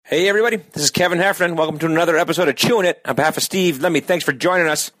Hey, everybody. This is Kevin Heffernan. Welcome to another episode of Chewing It. On behalf of Steve Lemmy, thanks for joining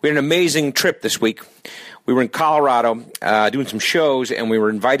us. We had an amazing trip this week. We were in Colorado doing some shows, and we were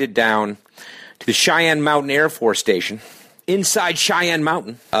invited down to the Cheyenne Mountain Air Force Station, inside Cheyenne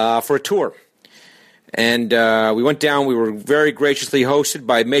Mountain, for a tour. And we went down. We were very graciously hosted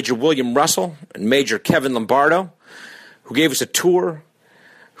by Major William Russell and Major Kevin Lombardo, who gave us a tour,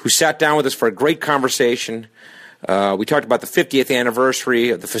 who sat down with us for a great conversation. We talked about the 50th anniversary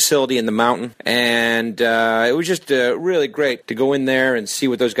of the facility in the mountain, and it was just really great to go in there and see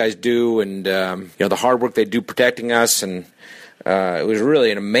what those guys do, and the hard work they do protecting us, and it was really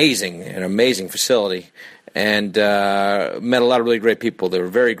an amazing facility, and met a lot of really great people. They were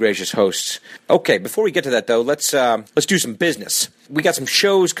very gracious hosts. Okay, before we get to that though, let's do some business. We got some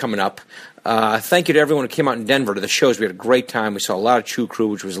shows coming up. Thank you to everyone who came out in Denver to the shows. We had a great time. We saw a lot of Chew Crew,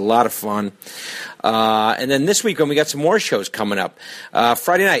 which was a lot of fun. And then this weekend, we got some more shows coming up.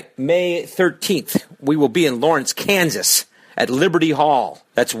 Friday night, May 13th, we will be in Lawrence, Kansas at Liberty Hall.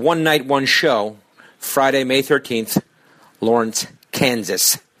 That's one night, one show. Friday, May 13th, Lawrence,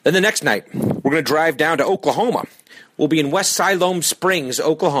 Kansas. Then the next night, we're going to drive down to Oklahoma. We'll be in West Siloam Springs,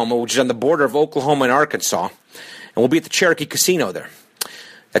 Oklahoma, which is on the border of Oklahoma and Arkansas. And we'll be at the Cherokee Casino there.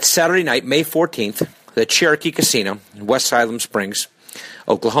 That's Saturday night, May 14th, the Cherokee Casino in West Siloam Springs,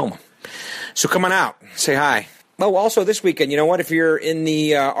 Oklahoma. So come on out. Say hi. Oh, also this weekend, you know what? If you're in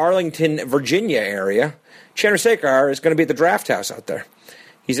the Arlington, Virginia area, Chandrasekhar is going to be at the Draft House out there.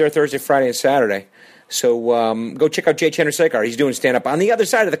 He's there Thursday, Friday, and Saturday. So go check out Jay Chandrasekhar. He's doing stand-up on the other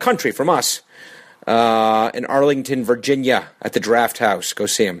side of the country from us in Arlington, Virginia at the Draft House. Go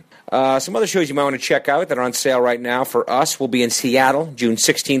see him. Some other shows you might want to check out that are on sale right now for us will be in Seattle, June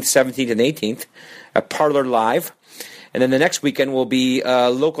 16th, 17th, and 18th at Parlor Live. And then the next weekend will be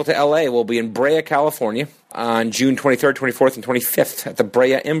local to L.A. We'll be in Brea, California on June 23rd, 24th, and 25th at the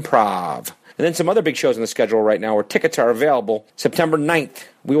Brea Improv. And then some other big shows on the schedule right now where tickets are available. September 9th,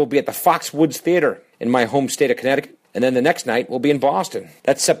 we will be at the Foxwoods Theater in my home state of Connecticut. And then the next night, we'll be in Boston.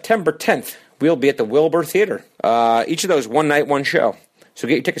 That's September 10th. We'll be at the Wilbur Theater. Each of those, one night, one show. So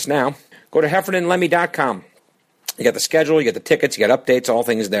get your tickets now. Go to heffernanlemmy.com. You got the schedule, you got the tickets, you got updates, all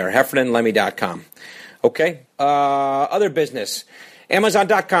things there. heffernanlemmy.com. Okay? Other business.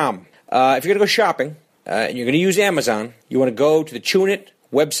 Amazon.com. If you're going to go shopping and you're going to use Amazon, you want to go to the Chewin' It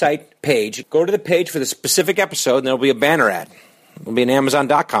website page. Go to the page for the specific episode, and there will be a banner ad. There will be an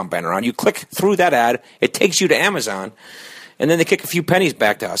Amazon.com banner on. You click through that ad, it takes you to Amazon, and then they kick a few pennies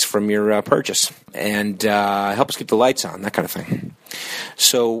back to us from your purchase and help us keep the lights on, that kind of thing.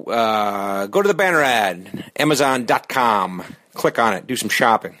 So go to the banner ad, Amazon.com. Click on it. Do some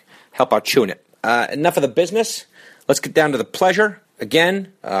shopping. Help out Chewin' It. Enough of the business. Let's get down to the pleasure.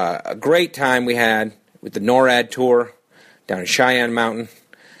 Again, a great time we had with the NORAD Tour down in Cheyenne Mountain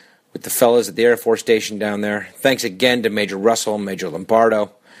with the fellas at the Air Force Station down there. Thanks again to Major Russell, Major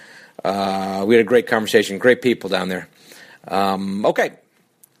Lombardo. We had a great conversation. Great people down there. Okay,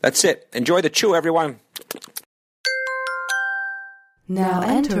 that's it. Enjoy the chew, everyone. Now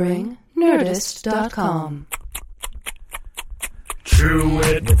entering Nerdist.com. Chewin'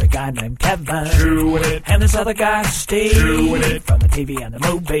 It with a guy named Kevin. Chewin' It and this other guy Steve. Chewin' It from the TV and the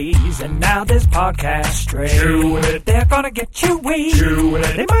movies, and now this podcast straight. Chewin' It, they're gonna get chewy. Chewin'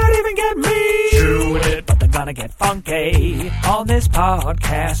 It, they might even get me. Chewin' It, but they're gonna get funky on this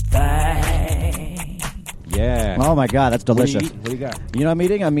podcast thing. Yeah. Oh my God, that's delicious. What do you got? You know what I'm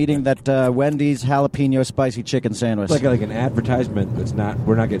eating? I'm eating that Wendy's jalapeno spicy chicken sandwich. It's like an advertisement that's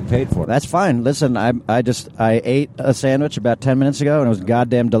we're not getting paid for. That's fine. Listen, I ate a sandwich about 10 minutes ago and it was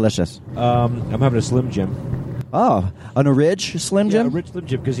goddamn delicious. I'm having a Slim Jim. Oh, an Ridge Slim Jim? Yeah, a Ridge Slim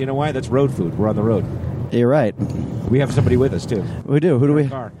Jim, because you know why? That's road food. We're on the road. You're right. We have somebody with us too. We do. Who do we?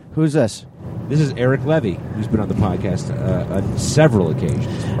 Car. Who's this? This is Eric Levy, who's been on the podcast on several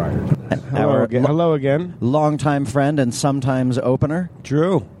occasions prior to this. Hello again. Longtime friend and sometimes opener.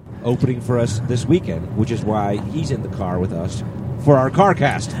 True. Opening for us this weekend, which is why he's in the car with us for our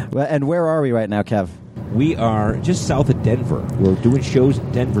CarCast. Well, and where are we right now, Kev? We are just south of Denver. We're doing shows in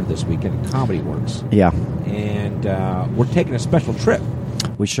Denver this weekend at Comedy Works. Yeah. And we're taking a special trip.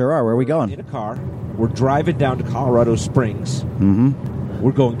 We sure are. Where are we going? In a car. We're driving down to Colorado Springs. Mm-hmm.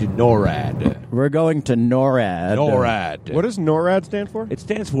 We're going to NORAD. We're going to NORAD. NORAD. What does NORAD stand for? It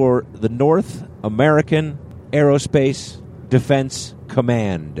stands for the North American Aerospace Defense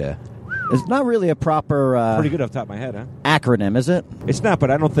Command. It's not really a proper... Pretty good off the top of my head, huh? Acronym, is it? It's not,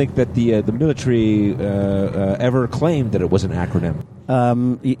 but I don't think that the military ever claimed that it was an acronym.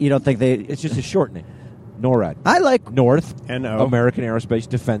 You don't think they... It's just a shortening. NORAD. I like... North N-O. American Aerospace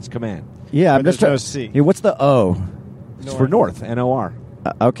Defense Command. Yeah, I'm But just... there's no C. Yeah, what's the O? It's for North, N-O-R.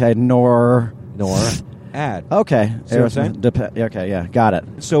 Okay, NORAD. Okay. See what I'm saying? Okay, yeah, got it.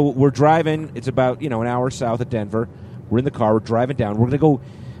 So we're driving. It's about an hour south of Denver. We're in the car. We're driving down. We're going to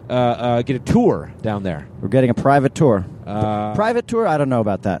go get a tour down there. We're getting a private tour. Private tour? I don't know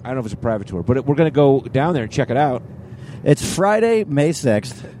about that. I don't know if it's a private tour, but we're going to go down there and check it out. It's Friday, May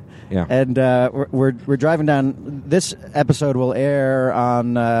 6th. Yeah. And we're driving down. This episode will air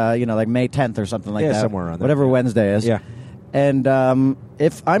on like May 10th or something like that. Somewhere around there. Whatever Wednesday is. Yeah. And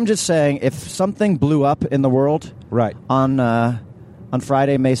if I'm just saying, if something blew up in the world, right, on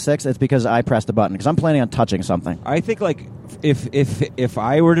Friday, May 6th, it's because I pressed a button because I'm planning on touching something. I think like if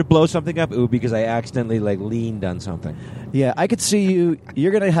I were to blow something up, it would be because I accidentally like leaned on something. Yeah, I could see you.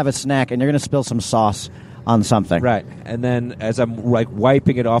 You're going to have a snack and you're going to spill some sauce on something. Right, and then as I'm like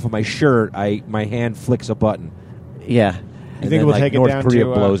wiping it off of my shirt, my hand flicks a button. Yeah. You think we'll take it North down Korea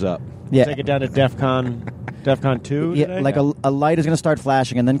to blows up? Yeah. Take it down to DEFCON 2? Yeah, like a light is going to start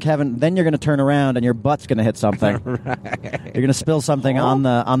flashing, and then Kevin, then you're going to turn around, and your butt's going to hit something. Right. You're going to spill something on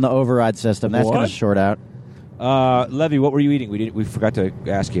the override system. That's going to short out. Levy, what were you eating? We forgot to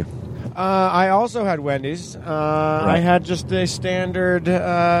ask you. I also had Wendy's. I had just a standard.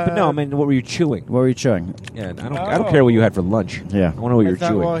 But no, I mean, what were you chewing? What were you chewing? Yeah, I don't care what you had for lunch. Yeah, I want to know what you're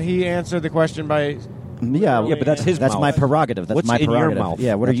chewing. Well, he answered the question by. Yeah, but that's his That's mouth. my prerogative. That's What's my in prerogative. your mouth?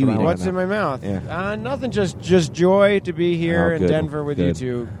 Yeah, what That's are you what I eating? want. What's in my mouth? Yeah. Nothing. Just joy to be here in good. Denver with Good.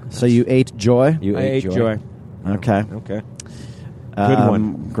 you two. So you ate joy? You I ate joy. Okay. Okay. Good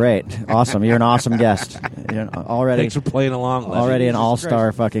one. Great. Awesome. You're an awesome guest. You're already Thanks for playing along. Levy. already an Jesus all-star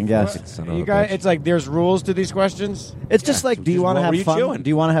Christ. fucking guest. Son of You a guys, bitch. it's like there's rules to these questions. It's just like, do you want to what have were you fun? chewing? Do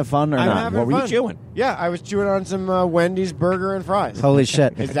you want to have fun or I'm not? having What were you fun. chewing? Yeah, I was chewing on some Wendy's burger and fries. Holy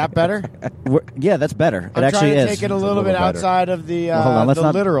shit. Is that better? Yeah, that's better. I'm it actually trying to is. take it a little bit better. outside of the Well, hold on. Let's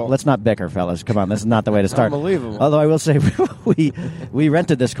not literal. Let's not bicker, fellas. Come on, this is not the way to start. Unbelievable. Although I will say, we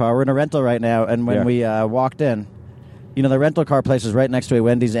rented this car. We're in a rental right now, and when we walked in, the rental car place is right next to a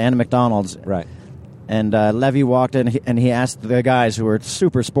Wendy's and a McDonald's. Right. And Levy walked in, and he asked the guys who were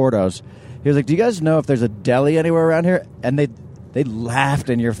super sportos. He was like, "Do you guys know if there's a deli anywhere around here?" And they laughed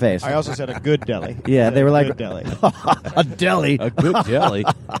in your face. I also said a good deli. Yeah, they were like, good deli. a deli, A good deli.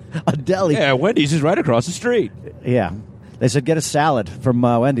 a deli. Yeah, Wendy's is right across the street. Yeah. They said, get a salad from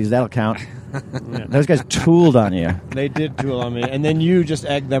Wendy's. That'll count. Those guys tooled on you. They did tool on me, and then you just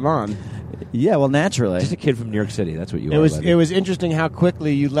egged them on. Yeah, well, naturally. Just a kid from New York City. That's what you It are. was Levy. it was interesting how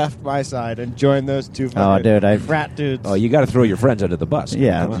quickly you left my side and joined those two. Oh, dude, frat dudes. Oh, you got to throw your friends under the bus.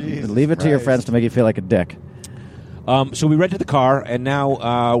 Yeah, Jesus leave it to your Christ. friends to make you feel like a dick. So we rented the car, and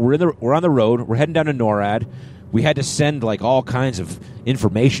now we're on the road. We're heading down to NORAD. We had to send like all kinds of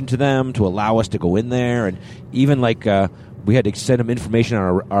information to them to allow us to go in there, and even like we had to send them information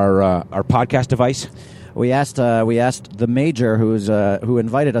on our podcast device. We asked the major who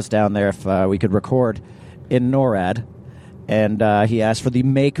invited us down there if we could record in NORAD, and he asked for the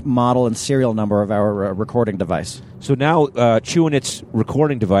make, model, and serial number of our recording device. So now Chewinit's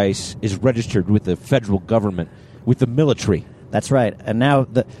recording device is registered with the federal government, with the military. That's right. And now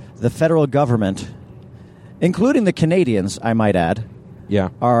the federal government, including the Canadians, I might add,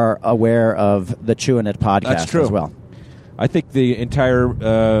 are aware of the Chewinit podcast That's true. as well. I think the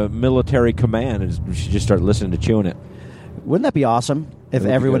entire military command should just start listening to Chewinit. Wouldn't that be awesome if That would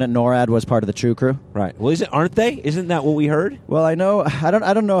be everyone good. at NORAD was part of the Chew Crew? Right. Well, aren't they? Isn't that what we heard? Well, I know. I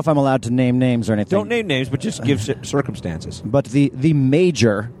don't know if I'm allowed to name names or anything. Don't name names, but just give circumstances. But the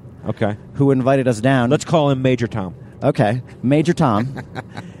major Okay. who invited us down. Let's call him Major Tom. Okay, Major Tom.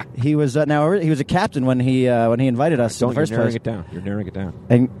 He was he was a captain when he invited us in the first You're narrowing place, it down. You're narrowing it down.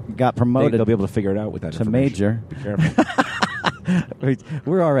 and got promoted They'll be able to figure it out with that to information. major. Be careful.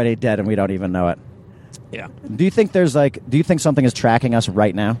 We're already dead and we don't even know it. Yeah. Do you think something is tracking us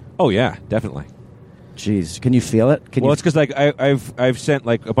right now? Oh yeah, definitely. Jeez, can you feel it? It's because like I've sent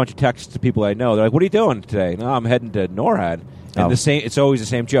like a bunch of texts to people I know. They're like, "What are you doing today?" No, I'm heading to NORAD. And it's always the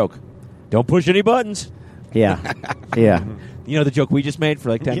same joke. Don't push any buttons. Yeah, yeah, You know the joke we just made for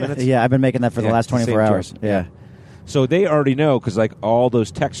like 10 minutes? yeah. I've been making that for the Yeah, last 24 same hours. joke. Yeah. So they already know because like all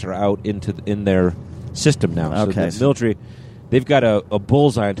those texts are out in their system now. Okay. So the military, they've got a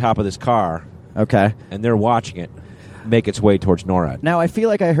bullseye on top of this car, Okay. and they're watching it make its way towards NORAD. Now I feel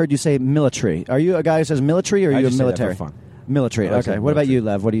like I heard you say military. Are you a guy who says military, or are I you a just say that for military? fun. Military. I say Okay. What about military. you,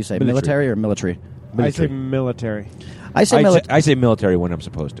 Lev? What do you say? Military. Military or military? I say military. I say military. I say military when I'm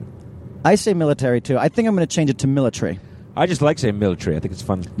supposed to. I say military too. I think I'm going to change it to military. I just like saying military. I think it's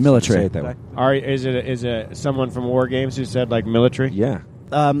fun. Military. To say it that way. Is it someone from War Games who said like military? Yeah.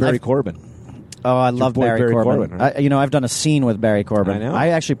 Barry I've- Corbin. Oh, I It's love your boy Barry Barry Corbin. Corbin, right? I've done a scene with Barry Corbin. I know. I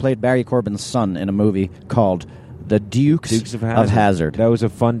actually played Barry Corbin's son in a movie called the Dukes of Hazzard. That was a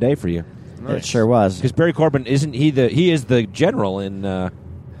fun day for you. It sure was. Because Barry Corbin, isn't he he is the general in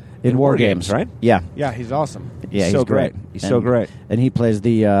War Games, right? Yeah. Yeah, he's awesome. Yeah, he's so great. He's so great. And he plays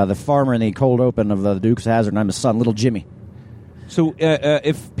the farmer in the cold open of the Dukes of Hazzard, and I'm his son, little Jimmy. So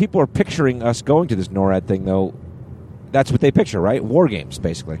if people are picturing us going to this NORAD thing, though, that's what they picture, right? War Games,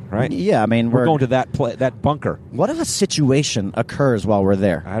 basically, right? Yeah, I mean, we're going to that bunker. What if a situation occurs while we're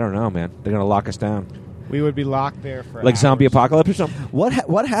there? I don't know, man. They're going to lock us down. We would be locked there for like hours. zombie apocalypse or something.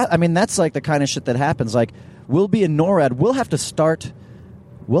 I mean, that's like the kind of shit that happens. Like, we'll be in NORAD. We'll have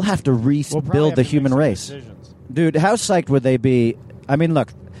to rebuild the human race. Decisions. Dude, how psyched would they be? I mean,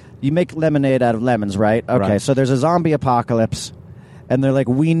 look, you make lemonade out of lemons, right? Okay, right. So there's a zombie apocalypse, and they're like,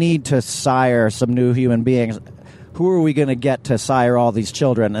 we need to sire some new human beings. Who are we going to get to sire all these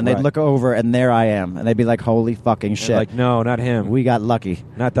children? And they'd look over, and there I am. And they'd be like, holy fucking shit. Like, no, not him. We got lucky.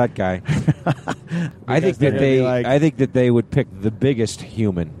 Not that guy. I think that they would pick the biggest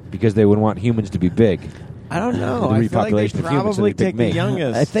human because they would want humans to be big. I don't know. The I feel like they repopulation of humans, so probably they pick take me. the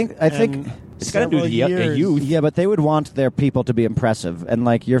youngest. I think it's got to do with the youth. Yeah, but they would want their people to be impressive. And,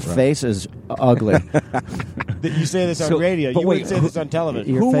 like, your face is ugly. You say this on radio. You wouldn't say this on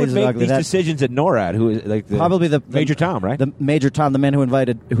television. Your Who face would is make ugly. these decisions at NORAD? Who is like probably the Major Tom, right? The Major Tom, the man who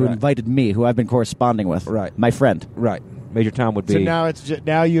invited me, who I've been corresponding with. Right. My friend. Right. Major Tom would be. So now it's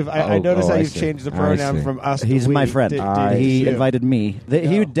now you've. I noticed how I you've see. changed the I pronoun see. from us. He's to we. my friend. He invited me.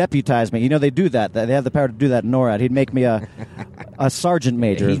 He would deputize me. You know, they do that. They have the power to do that in NORAD. He'd make me a sergeant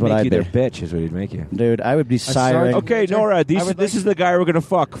major. He'd is what make I'd you be. their bitch. Is what he'd make you. Dude, I would be siring. Okay, NORAD. This is the guy we're gonna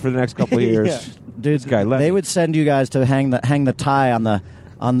fuck for the next couple of years. Yeah. Dude, This guy, Lefty. they would send you guys to hang the tie on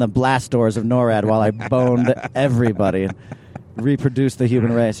the blast doors of NORAD while I boned everybody and reproduce the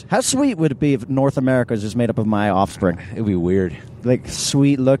human race. How sweet would it be if North America was just made up of my offspring? It'd be weird. Like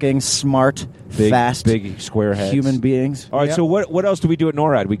sweet-looking, smart, fast, big square heads. human beings. All right. Yep. So what else do we do at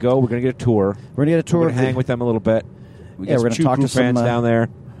NORAD? We go. We're gonna get a tour. We're gonna get a tour. We're gonna hang with them a little bit. We Yeah, got we're some gonna talk Chew to Crew fans some, down there.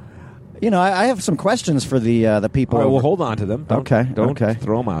 You know, I have some questions for the people. All right, well, hold on to them. Don't Okay.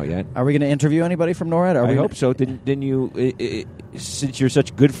 throw them out yet. Are we going to interview anybody from NORAD? I hope so. Didn't you? Since you're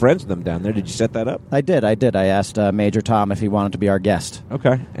such good friends with them down there, did you set that up? I did. I asked Major Tom if he wanted to be our guest.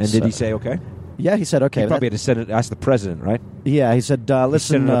 Okay. And did he say okay? Yeah, he said okay. He probably had to send it. Ask the president, right? Yeah, he said, Send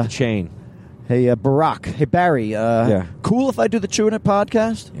listen, it up the chain. hey, Barack, hey, Barry, cool if I do the Chewing It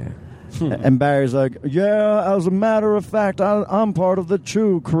podcast? Yeah. And Barry's like, yeah, as a matter of fact, I'm part of the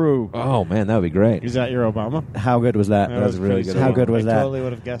Chew crew. Oh man, that would be great. Is that your Obama? How good was that? That was really good. How good was that? I totally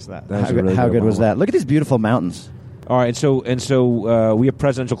would have guessed that. How good was that? Look at these beautiful mountains. All right, and so we have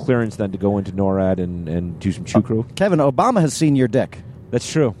presidential clearance then to go into NORAD and do some Chew Crew. Kevin, Obama has seen your dick.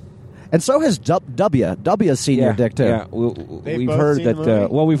 That's true. And so has W. W has seen your dick, too. Yeah, They've we've both heard seen that. the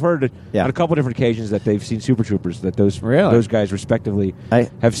movie? Well, we've heard Yeah. on a couple different occasions that they've seen Super Troopers. That those guys respectively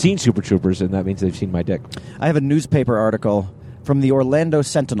have seen Super Troopers, and that means they've seen my dick. I have a newspaper article from the Orlando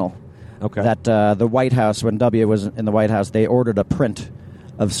Sentinel. Okay. That the White House, when W was in the White House, they ordered a print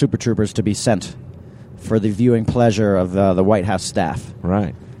of Super Troopers to be sent for the viewing pleasure of the White House staff,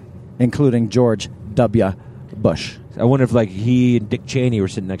 Right. including George W. Bush. I wonder if he and Dick Cheney were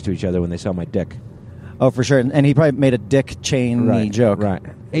sitting next to each other when they saw my dick. Oh, for sure. And he probably made a Dick Cheney joke. Right.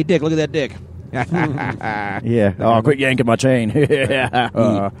 Hey, Dick, look at that dick. Yeah. Oh, quit yanking my chain. Yeah.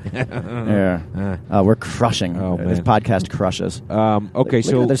 We're crushing. Oh, This man. podcast crushes. Okay,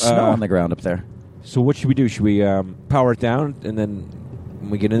 so there's snow on the ground up there. So what should we do? Should we power it down and then when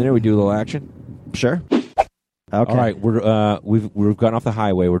we get in there, we do a little action? Sure. Okay. All right, we've gotten off the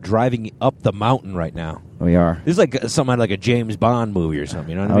highway. We're driving up the mountain right now. We are. This is like something like a James Bond movie or something.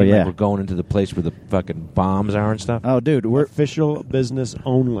 You know what I mean? yeah. Like we're going into the place where the fucking bombs are and stuff. Oh, dude, we're Official business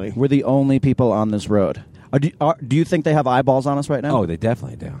only. the only people on this road. Do you think they have eyeballs on us right now? Oh, they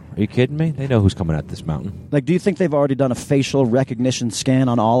definitely do. Are you kidding me? They know who's coming at this mountain. Like, do you think they've already done a facial recognition scan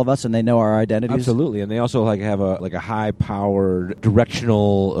on all of us, and they know our identities? Absolutely, and they also have a high-powered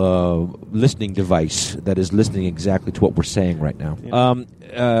directional listening device that is listening exactly to what we're saying right now.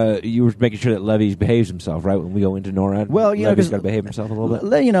 Yeah. You were making sure that Levy behaves himself, right? When we go into NORAD, Well, you know, Levy's 'cause got to behave himself a little bit.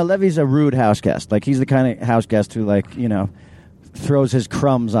 Levy's a rude house guest. Like, he's the kind of house guest who, throws his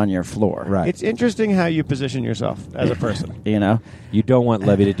crumbs on your floor. Right. It's interesting how you position yourself as a person. You know? You don't want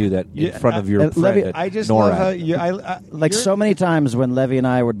Levy to do that in front of your friend Levy, at I just NORAD. love how you. So many times when Levy and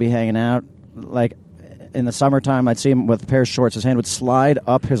I would be hanging out, like, in the summertime, I'd see him with a pair of shorts. His hand would slide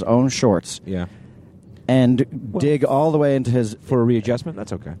up his own shorts Yeah. and dig all the way into his... For a readjustment,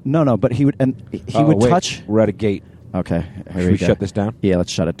 that's okay. No, but he would... And he would wait. touch... We're at a gate. Okay, here Should we shut this down? Yeah, let's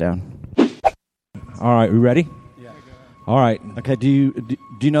shut it down. All right, we ready? All right. Okay. Do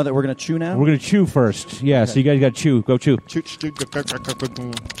you know that we're going to chew now? We're going to chew first. Yeah, so you guys got to chew. Go chew.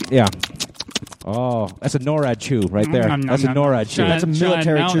 Yeah. Oh, that's a NORAD chew right there. That's a NORAD chew. That's a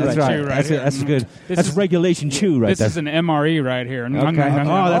military chew. That's right. That's good. That's regulation chew right there. This is an MRE right here. Okay.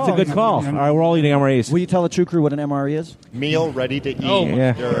 Oh, that's a good call. All right, we're all eating MREs. Will you tell the Chew Crew what an MRE is? Meal ready to eat. Oh,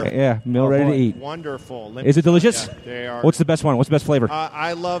 yeah. Meal ready to eat. Wonderful. Is it delicious? Yeah, they are. What's the best one? What's the best flavor?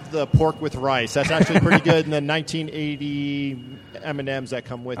 I love the pork with rice. That's actually pretty good. And the 1980 M&Ms that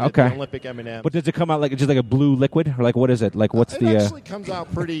come with it, the Olympic M&Ms. But does it come out like just like a blue liquid, or like what is it? Like what's it actually comes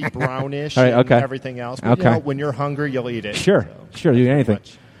out pretty brownish All right, and everything else. But when you're hungry, you'll eat it. Sure, you eat anything.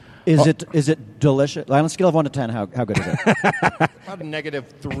 Is it delicious? On a scale of 1 to 10, how good is it? About a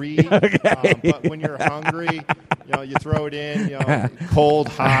 -3. But when you're hungry, you throw it in, cold,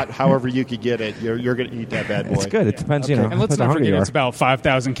 hot, however you could get it. You're going to eat that bad boy. It's good. It depends, And let's not forget it's about about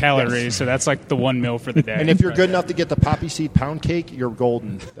 5,000 calories, so that's like the one meal for the day. And if you're good enough to get the poppy seed pound cake, you're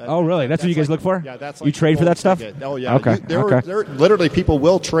golden. Oh, really? That's what you guys look for? Yeah, that's like you trade for that stuff? Ticket. Oh, yeah. Okay. There literally, people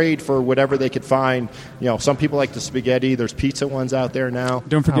will trade for whatever they could find. Some people like the spaghetti. There's pizza ones out there now.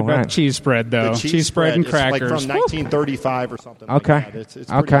 Don't forget about the cheese spread, though. The cheese spread and is crackers. like from 1935 or something. Okay. Like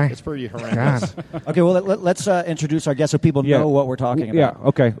that. It's pretty horrendous. Okay, well, let's introduce our guests so people know what we're talking about. Yeah,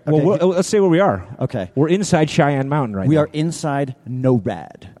 okay. Well, let's say where we are. Okay. We're inside Cheyenne Mountain right now. We are inside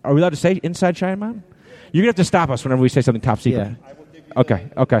NORAD. Are we allowed to say inside Cheyenne Mountain? You're going to have to stop us whenever we say something top secret. Yeah. Okay.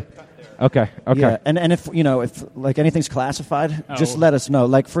 Yeah, and if like anything's classified, just let us know.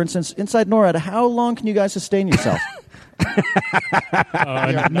 Like, for instance, inside NORAD, how long can you guys sustain yourself?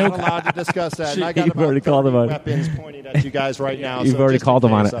 Not allowed to discuss that. And I got about 30 weapons pointed at you guys right now. You've already called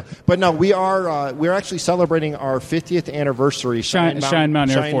them on it. But no, we're actually celebrating our 50th anniversary. Cheyenne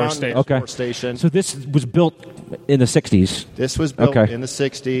Mountain Air Force Station. So this was built in the 60s. This was built in the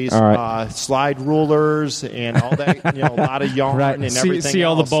 60s. All right. Slide rulers and all that. A lot of yarn and everything. See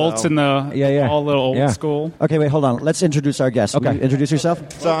all the bolts and all little old school. Okay, wait, hold on. Let's introduce our guest. Okay, introduce yourself.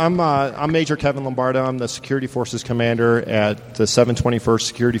 So I'm Major Kevin Lombardo. I'm the Security Forces Commander at the 721st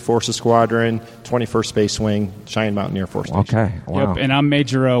Security Forces Squadron, 21st Space Wing, Cheyenne Mountain Air Force Station. Okay, wow. Yep, and I'm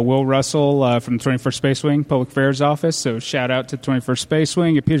Major Will Russell from the 21st Space Wing, Public Affairs Office. So shout out to 21st Space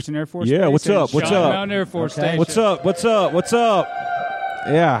Wing at Peterson Air Force Base. Yeah, what's up? Cheyenne Mountain Air Force Station. What's up?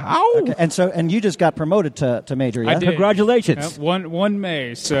 Yeah. Ow. Okay. And you just got promoted to Major, yeah? I did. Congratulations. Yep, 1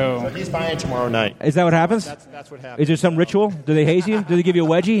 May. So he's flying tomorrow night. Is that what happens? That's what happens. Is there some ritual? Do they haze you? Do they give you a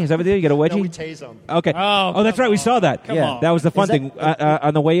wedgie? Is that what they do? You get a wedgie? No, we tase them. Okay. Oh, that's right. We saw that. Come on. That was the fun thing.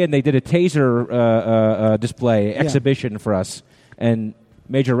 On the way in, they did a taser display exhibition for us, and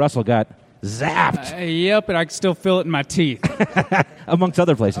Major Russell got zapped. Yep, and I can still feel it in my teeth. Amongst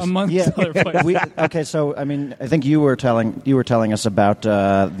other places. Other places. Okay, so I think you were telling us about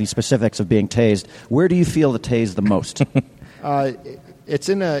the specifics of being tased. Where do you feel the tase the most? It's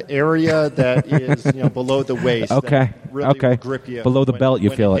in an area that is below the waist. Okay. Really will grip you below the belt, you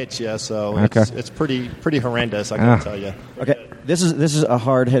feel it. Hits you, so it's pretty horrendous. I can tell you. Okay, this is a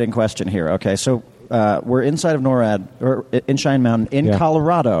hard hitting question here. Okay, so we're inside of NORAD or in Cheyenne Mountain in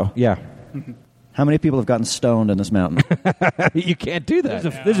Colorado. Yeah. How many people have gotten stoned in this mountain? You can't do that.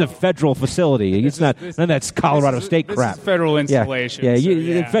 This is a federal facility. It's not none of that's Colorado State crap. This is federal installation.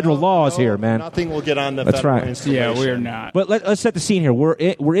 Yeah, federal laws here, man. Nothing will get on the That's federal right. installation. Yeah, we're not. But let's set the scene here.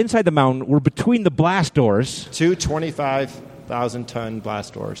 We're inside the mountain. We're between the blast doors. 2 25,000-ton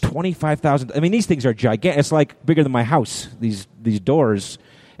blast doors. 25,000. I mean, these things are gigantic. It's like bigger than my house. These doors,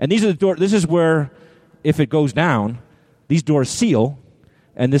 and these are the doors. This is where, if it goes down, these doors seal.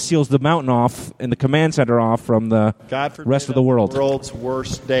 And this seals the mountain off and the command center off from the rest of the world. World's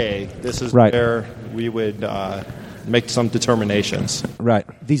worst day. This is where we would make some determinations. Right.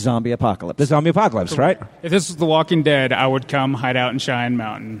 The zombie apocalypse. Right? If this was The Walking Dead, I would come hide out in Cheyenne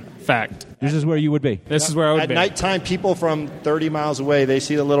Mountain. Fact. This is where you would be. This is where I would be. At nighttime, people from 30 miles away, they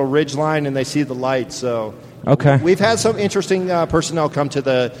see the little ridge line and they see the light. So we've had some interesting personnel come to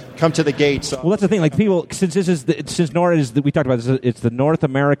the gate. So. Well, that's the thing. Like people, since NORAD is we talked about this, it's the North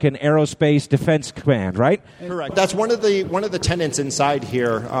American Aerospace Defense Command, right? Correct. That's one of the tenants inside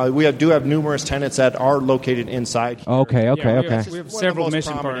here. We do have numerous tenants that are located inside here. Okay. We have several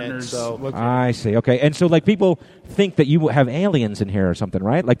mission partners. So. I see. Okay, and so like people think that you have aliens in here or something,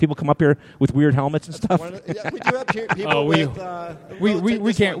 right? Like people come up here with weird helmets and stuff. We do have people with.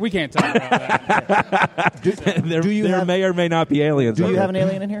 We can't talk about that. There may or may not be aliens. Do you have an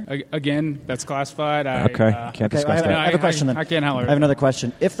alien in here? Again, that's classified. Can't discuss that. I have a question then. I can't holler. I have another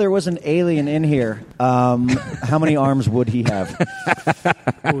question. If there was an alien in here, how many arms would he have?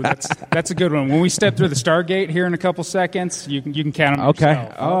 Ooh, that's a good one. When we step through the Stargate here in a couple seconds, you can count them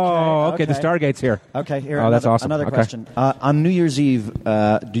yourself. Okay. The Stargate's here. Okay, here. That's awesome. Another Okay. question. On New Year's Eve,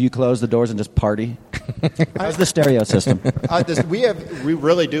 do you close the doors and just party? How's the stereo system? We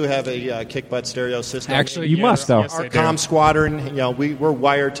really do have a kick butt stereo system. Actually, You must, though. Yes, Our they do. comm squadron, we're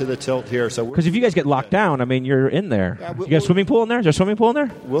wired to the tilt here, so Because if you guys get locked down, I mean, you're in there. Yeah, You got a swimming pool in there? Is there a swimming pool in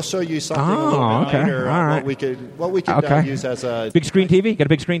there? we'll show you something a Oh, little bit okay. later. All right. What we could Okay. use as a Big screen TV? Got a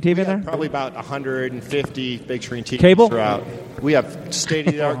big screen TV in there? Probably about 150 big screen TVs Cable? throughout. We have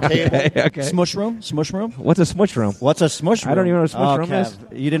state-of-the-art cable. Okay. Smush room? Smush room? What's a smush room? What's a smush room? I don't even know what a smush room Kev, is.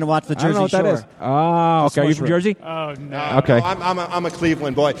 You didn't watch the I don't Jersey know what Shore. that is. Oh, okay. Are you smush from room. Jersey? Oh no. Okay. I'm a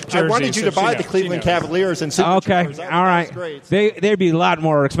Cleveland boy. I Jersey, wanted you to so buy she the knows. Cleveland She knows. Cavaliers and Okay. Superchargers. All right. That's great. They'd be a lot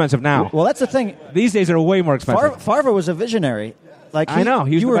more expensive now. Well, that's the thing. These days, they're way more expensive. Farva was a visionary. Like I know.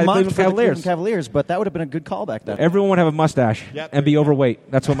 He was you by were the mocked Cleveland for the Cavaliers. Cleveland Cavaliers, but that would have been a good callback then. Everyone would have a mustache Yep. and be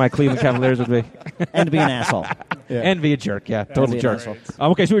overweight. That's what my Cleveland Cavaliers would be. And be an asshole. And be a jerk. Yeah, total be an jerk. asshole.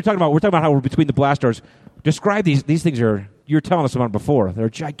 Okay, so we're talking about how we're between the blast doors. Describe these things. You're telling us about before. They're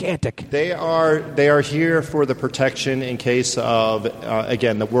gigantic. They are here for the protection in case of,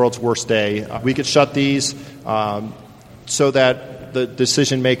 again, the world's worst day. We could shut these so that the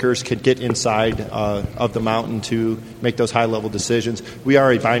decision makers could get inside of the mountain to make those high-level decisions. We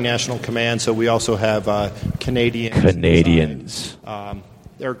are a binational command, so we also have Canadians.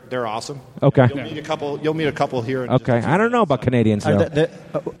 They're awesome. Okay. You'll meet a couple here. In just Okay. a few I don't know minutes. about Canadians though.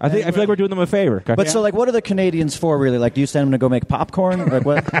 I feel like we're doing them a favor. Okay. But so, like, what are the Canadians for, really? Like, do you send them to go make popcorn? Like,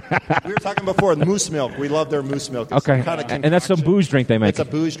 what? We were talking before moose milk. We love their moose milk. It's Okay. some kind of And that's some concoction. booze drink they make. It's a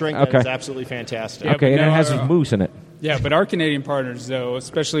booze drink Okay. that is absolutely fantastic. Yeah, Okay, but and it no, has moose in it. Yeah, but our Canadian partners, though,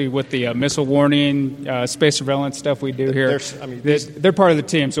 especially with the missile warning, space surveillance stuff we do here, they're part of the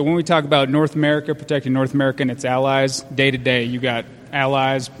team. So when we talk about North America, protecting North America and its allies, day to day, you got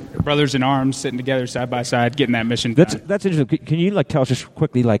allies, brothers in arms, sitting together side by side, getting that mission done. That's interesting. Can you tell us just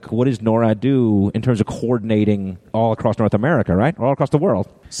quickly what does NORAD do in terms of coordinating all across North America, right, all across the world?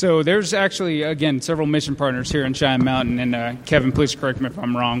 So there's actually, again, several mission partners here in Cheyenne Mountain, and Kevin, please correct me if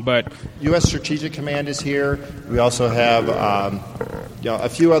I'm wrong, but U.S. Strategic Command is here. We also have a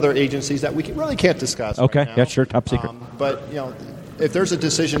few other agencies that we really can't discuss. Okay, right now. yeah, sure, top secret. But if there's a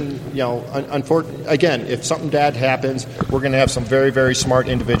decision, again, if something bad happens, we're going to have some very, very smart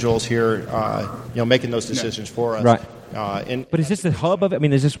individuals here, making those decisions for us. Right. But is this the hub of it? I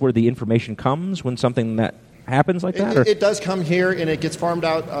mean, is this where the information comes when something that happens like that? It does come here, and it gets farmed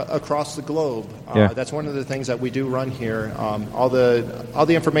out across the globe. That's one of the things that we do run here. All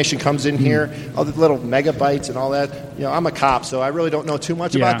the information comes in here, all the little megabytes and all that. I'm a cop, so I really don't know too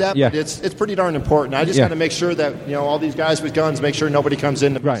much about that. Yeah. But it's pretty darn important. I just got to make sure that all these guys with guns make sure nobody comes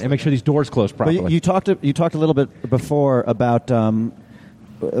in. Right, and make sure these doors close properly. But you talked a little bit before about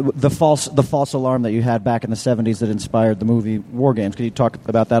the false alarm that you had back in the 70s that inspired the movie War Games. Could you talk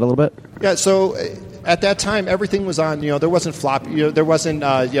about that a little bit? Yeah. So at that time, everything was on. There wasn't floppy. There wasn't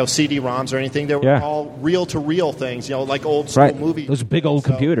CD-ROMs or anything. They were all reel-to-reel things. Like old school movies. Those big old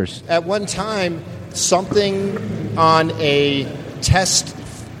computers. At one time, something on a test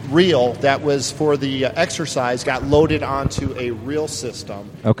reel that was for the exercise got loaded onto a reel system.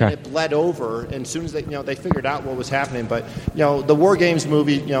 Okay. And it bled over, and as soon as they figured out what was happening. But the War Games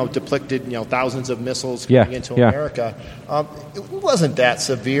movie depicted thousands of missiles coming into America. It wasn't that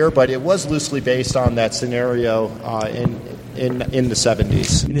severe, but it was loosely based on that scenario in the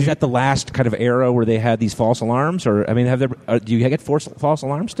 70s. And is that the last kind of era where they had these false alarms, or do you get false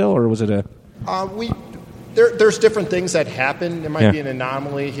alarms still, or was it a? There's different things that happen. There might be an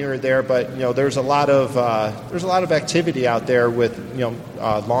anomaly here or there, but there's a lot of activity out there with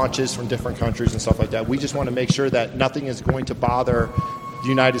launches from different countries and stuff like that. We just want to make sure that nothing is going to bother the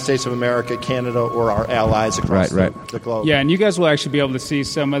United States of America, Canada, or our allies across the globe. Yeah, and you guys will actually be able to see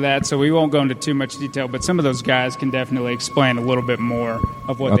some of that, so we won't go into too much detail, but some of those guys can definitely explain a little bit more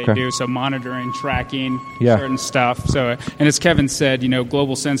of what they do, so monitoring, tracking, certain stuff. So, and as Kevin said,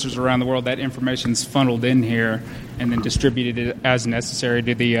 global sensors around the world, that information's funneled in here and then distributed as necessary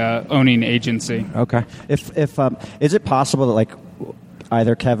to the owning agency. Okay. If is it possible that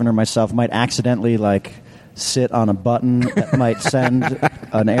either Kevin or myself might accidentally sit on a button that might send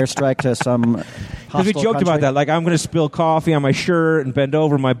an airstrike to some Because we joked about that. Like, I'm going to spill coffee on my shirt and bend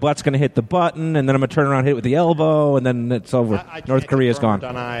over. My butt's going to hit the button, and then I'm going to turn around and hit it with the elbow, and then it's over. North Korea's gone.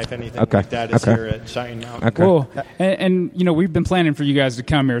 If anything like that is here at Cheyenne Mountain. Okay. Well, and we've been planning for you guys to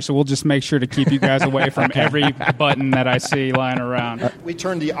come here, so we'll just make sure to keep you guys away from every button that I see lying around. We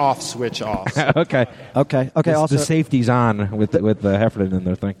turn the off switch off. Okay. Also, the safety's on with the Heffernan in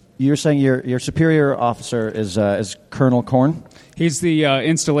their thing. You're saying your superior officer is Colonel Korn? He's the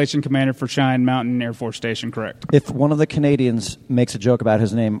installation commander for Cheyenne Mountain Air Force Station, correct? If one of the Canadians makes a joke about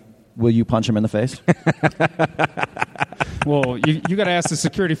his name, will you punch him in the face? Well, you got to ask the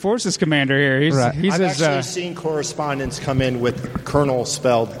security forces commander here. I've actually seen correspondence come in with Colonel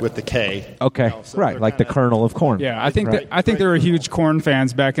spelled with the K. Okay, right, like the Colonel of Corn. Yeah, I think they were huge Corn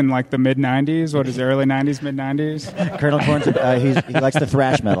fans back in like the mid '90s. What is it, early '90s, mid '90s? Colonel Corn's he likes the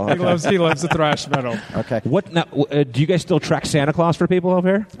thrash metal. Okay. He loves the thrash metal. Okay. What now? Do you guys still track Santa Claus for people up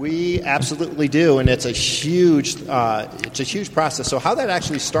here? We absolutely do, and it's a huge process. So how that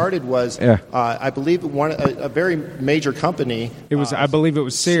actually started was, I believe, a very major company. It was, I believe, it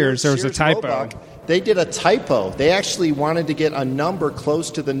was Sears. There was a typo. Roebuck, they did a typo. They actually wanted to get a number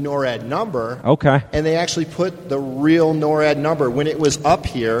close to the NORAD number. Okay. And they actually put the real NORAD number when it was up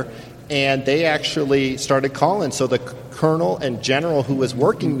here, and they actually started calling. So the colonel and general who was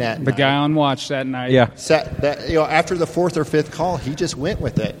working that night, the guy on watch that night, after the fourth or fifth call, he just went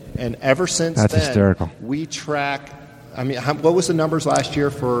with it, and ever since that's then, hysterical. We track. I mean, what was the numbers last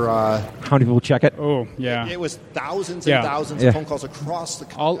year for... how many people check it? Oh, yeah. It was thousands and thousands of phone calls across the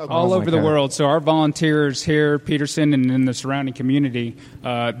country. All over the world. So our volunteers here, Peterson, and in the surrounding community,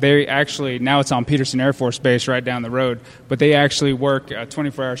 they actually... Now it's on Peterson Air Force Base right down the road, but they actually work a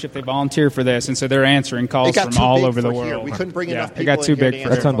 24-hour shift. They volunteer for this, and so they're answering calls from all over the world. Here. We couldn't bring enough people. It got too big for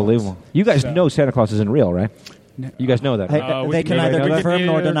That's unbelievable. You guys know Santa Claus isn't real, right? You guys know that. They can neither confirm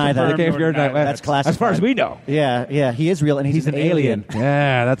nor deny that. That's classified. As far as we know. Yeah, he is real, and he's an alien.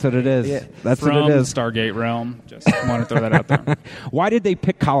 Yeah, that's what it is. Yeah. That's from what it is. Stargate realm. Just want to throw that out there. Why did they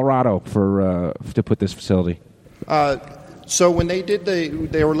pick Colorado to put this facility? So when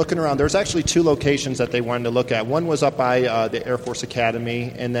they were looking around. There's actually two locations that they wanted to look at. One was up by the Air Force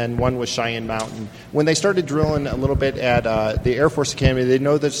Academy, and then one was Cheyenne Mountain. When they started drilling a little bit at the Air Force Academy, they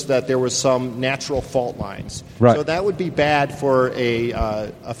noticed that there was some natural fault lines. Right. So that would be bad for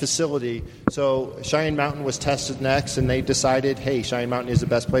a facility. So Cheyenne Mountain was tested next, and they decided, hey, Cheyenne Mountain is the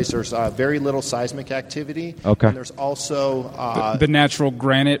best place. There's very little seismic activity. Okay. And there's also... the natural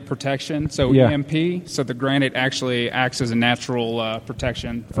granite protection, so EMP. So the granite actually acts as a natural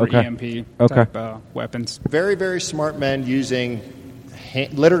protection for EMP type weapons. Very, very smart men using...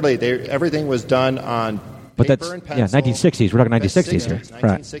 literally, everything was done on paper and pencil. 1960s. We're talking 1960s here.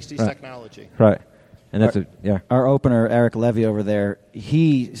 1960s technology. Right. And that's our opener, Eric Levy over there,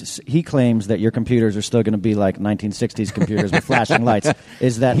 he claims that your computers are still going to be like 1960s computers with flashing lights.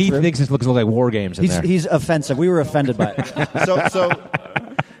 Is that he true? thinks this looks like war games in there. He's offensive. We were offended by it. So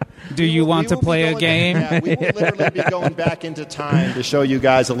do you want to play a game? We will literally be going back into time to show you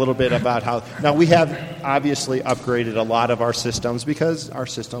guys a little bit about how... Now, we have obviously upgraded a lot of our systems because our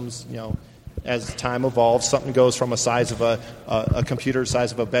systems, as time evolves, something goes from a size of a computer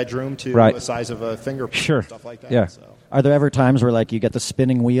size of a bedroom to a size of a fingerprint and stuff like that. Yeah. So. Are there ever times where you get the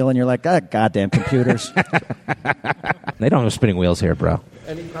spinning wheel and you're like, goddamn computers? They don't have spinning wheels here, bro.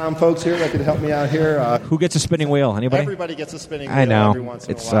 Any folks here that could help me out here? Who gets a spinning wheel? Anybody? Everybody gets a spinning wheel. I know. Every once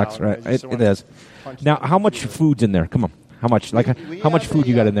in a while. Sucks, right? It is. Now, how much food's in there? Come on. How much? How much food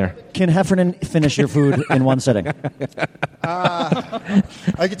you got in there? Can Heffernan finish your food in one sitting? I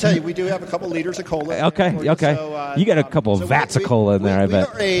can tell you, we do have a couple liters of cola. Okay. So, you got a couple of vats of cola in there, I bet.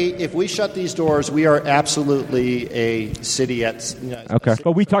 If we shut these doors, we are absolutely a city at... okay.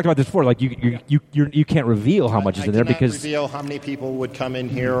 But we talked about this before. Like, you can't reveal how much is in there because... I cannot reveal how many people would come in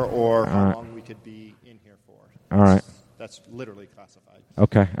here or how long we could be in here for. All right. That's literally classified.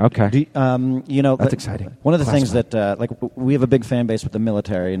 Okay. That's exciting. One of the things that, we have a big fan base with the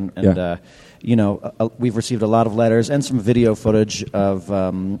military, and we've received a lot of letters and some video footage of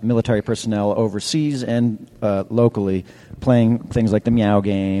military personnel overseas and locally playing things like the Meow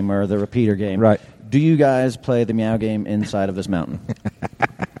game or the Repeater game. Right. Do you guys play the Meow game inside of this mountain?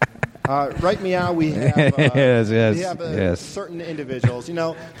 Right, Meow, we have, certain individuals.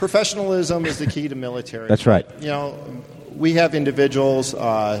 Professionalism is the key to military. That's right. We have individuals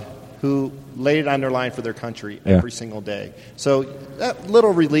who lay it on their line for their country every single day. So that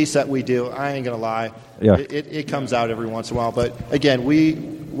little release that we do, I ain't going to lie, it comes out every once in a while. But again, we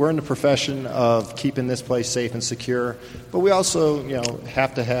we're in the profession of keeping this place safe and secure, but we also,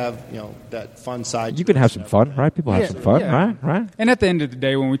 have to have, that fun side. You can have some fun, right? People have some fun, right? And at the end of the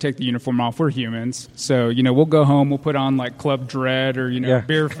day, when we take the uniform off, we're humans. So, we'll go home, we'll put on like Club Dread or,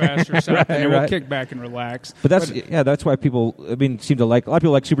 Beer Fest or something, and we'll kick back and relax. But that's why people, seem to like, a lot of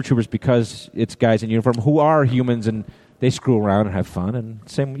people like Super Troopers because it's guys in uniform who are humans and they screw around and have fun, and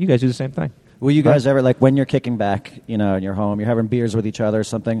you guys do the same thing. Will you guys ever, like when you're kicking back, in your home, you're having beers with each other or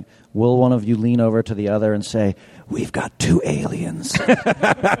something, will one of you lean over to the other and say, "We've got 2 aliens.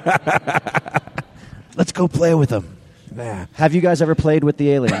 Let's go play with them"? Yeah. Have you guys ever played with the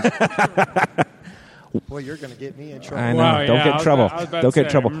aliens? Boy, you're going to get me in trouble. I know. Wow, Don't get in trouble. Don't get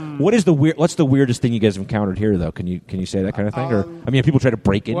in trouble. Mm. What's the weirdest thing you guys have encountered here, though? Can you say that kind of thing? Or people try to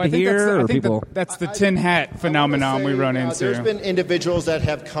break into here, or people? That's the tin hat phenomenon we run into. There's been individuals that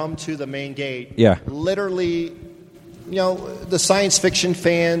have come to the main gate. Yeah. Literally, the science fiction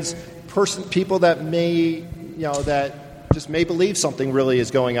fans, people that may, that just may believe something really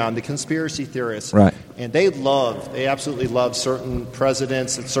is going on. The conspiracy theorists, right? And they absolutely love certain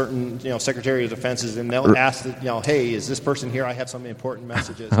presidents and certain, Secretary of Defenses, and they'll ask, hey, is this person here? I have some important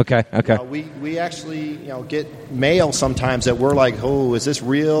messages. Okay. We actually, get mail sometimes that we're like, oh, is this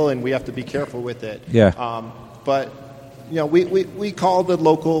real? And we have to be careful with it. Yeah. But we call the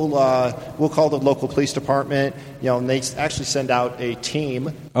local. We'll call the local police department. And they actually send out a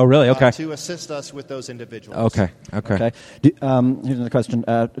team. Oh, really? Okay. To assist us with those individuals. Okay. Here's another question.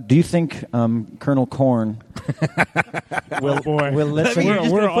 Do you think Colonel Korn will listen?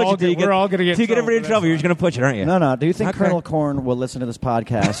 We're all going to get. To get everybody in trouble, you're just going to push it, aren't you? No. Do you think Colonel Korn will listen to this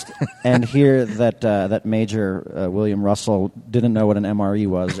podcast and hear that Major William Russell didn't know what an MRE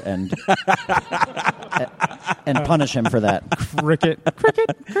was and punish him for that? Cricket.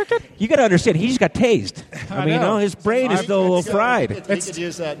 You got to understand, he just got tased. His brain is still a little fried. He could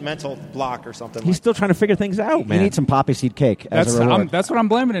use that mental block or something. He's still trying to figure things out, man. He needs some poppy seed cake as a reward. That's what I'm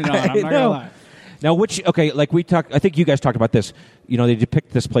blaming it on. I'm not gonna lie. Now, I think you guys talked about this. They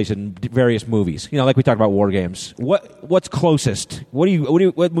depict this place in various movies. Like we talked about War Games. What's closest? What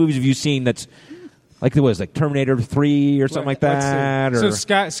movies have you seen that's like there was like Terminator 3 or something like that? So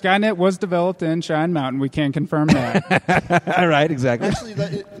Skynet was developed in Cheyenne Mountain. We can confirm that. All right, exactly. Actually,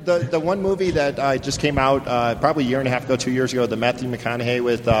 the one movie that just came out probably a year and a half ago, 2 years ago, the Matthew McConaughey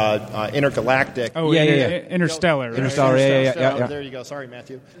with Intergalactic. Oh, yeah. Interstellar. Right? Interstellar, yeah. There you go. Sorry,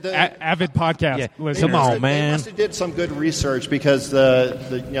 Matthew. Avid podcast listener. Come on, man. They must have did some good research because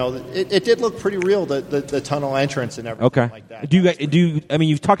it did look pretty real, the tunnel entrance and everything like that.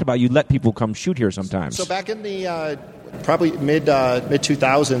 You've talked about you let people come shoot here sometimes. So back in the probably mid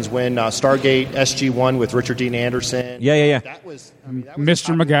 2000s when Stargate SG-1 with Richard Dean Anderson. Yeah. That was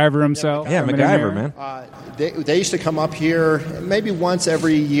Mr. MacGyver himself. Yeah, MacGyver, man. They used to come up here maybe once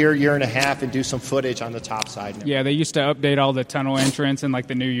every year and a half and do some footage on the top side. Yeah, they used to update all the tunnel entrance and like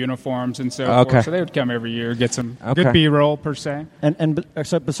the new uniforms and so forth. So they would come every year, get some good B-roll per se. And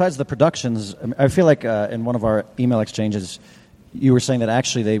so besides the productions, I feel like in one of our email exchanges, you were saying that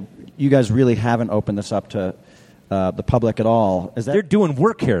actually you guys really haven't opened this up to the public at all. Is that they're doing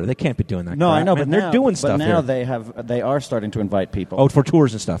work here? They can't be doing that. No, crap, I know, man. but they're doing stuff. But now here. they are starting to invite people. Oh, for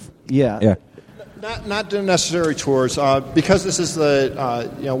tours and stuff. Yeah. Not the necessary tours because this is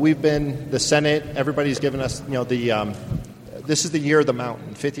we've been the Senate. Everybody's given us this is the year of the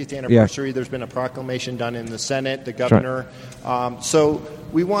mountain, 50th anniversary. Yeah. There's been a proclamation done in the Senate, the governor. Right. So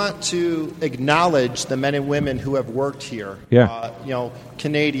we want to acknowledge the men and women who have worked here. Yeah.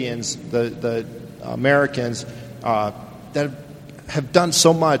 Canadians, the Americans that have done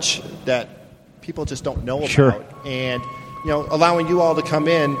so much that people just don't know about. Sure. And allowing you all to come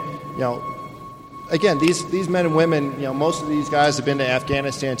in, again, these men and women, most of these guys have been to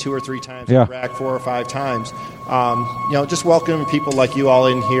Afghanistan 2 or 3 times, Iraq 4 or 5 times. Just welcoming people like you all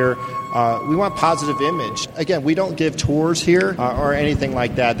in here. We want positive image. Again, we don't give tours here or anything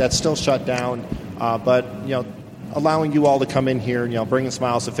like that. That's still shut down. But allowing you all to come in here, bringing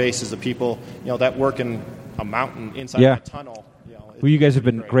smiles to faces of people, that work in a mountain inside a tunnel. Well, you guys have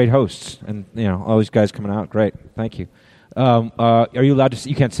been great hosts, and all these guys coming out, great. Thank you. Are you allowed to?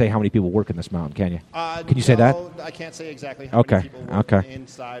 You can't say how many people work in this mountain, can you? Can you say that? I can't say exactly how many people work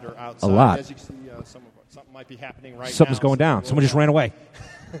inside or outside. A lot. As you can see, something might be happening right now. Something's going down. Someone just ran away.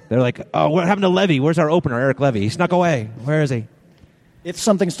 They're like, "Oh, what happened to Levy? Where's our opener, Eric Levy? He snuck away. Where is he?" If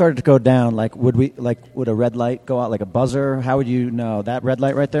something started to go down, would a red light go out, like a buzzer? How would you know that red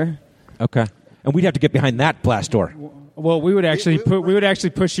light right there? Okay. And we'd have to get behind that blast door. Well, we would actually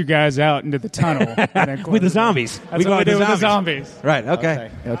push you guys out into the tunnel with the zombies. That's what we do with the zombies. Right. Okay.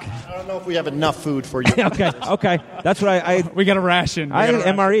 I don't know if we have enough food for you. Okay. That's what I we got a ration.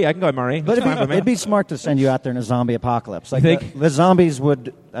 MRE. I can go MRE. But it'd be smart to send you out there in a zombie apocalypse. Like you think? The zombies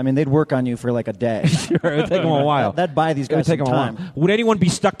would. I mean, they'd work on you for like a day. Sure, it would take them a while. That'd buy these guys some time. Would anyone be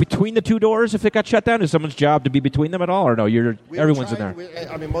stuck between the two doors if it got shut down? Is someone's job to be between them at all, or no? Everyone's in there.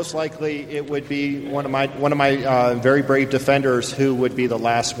 Most likely it would be one of my very brave defenders who would be the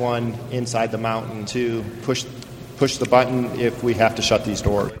last one inside the mountain to push the button if we have to shut these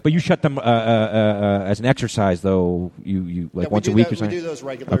doors. But you shut them as an exercise, though. You once a week or something. We do those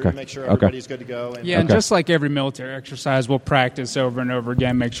regularly to make sure everybody's good to go. And just like every military exercise, we'll practice over and over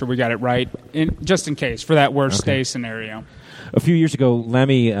again, make sure we got it right, just in case for that worst day scenario. A few years ago,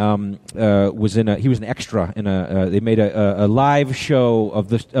 Lemmy was an extra in they made a live show of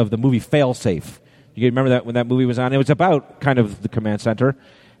the movie Failsafe. You remember that when that movie was on? It was about kind of the command center,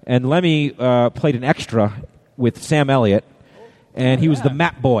 and Lemmy played an extra with Sam Elliott, and he was the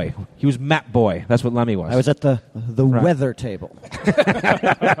map boy. He was map boy. That's what Lemmy was. I was at the weather table.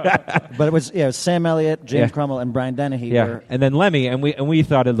 But it was Sam Elliott, James Cromwell, and Brian Dennehy. Yeah, and then Lemmy, and we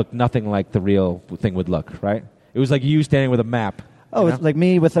thought it looked nothing like the real thing would look, right? It was like you standing with a map. Oh, it's like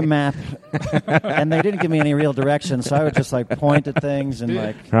me with a map, and they didn't give me any real direction, so I would just like point at things and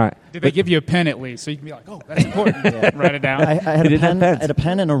like. Right. Did they give you a pen at least, so you can be like, "Oh, that's important." Write it down. I had a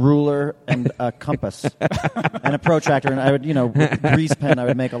pen and a ruler and a compass and a protractor, and I would, with grease pen, I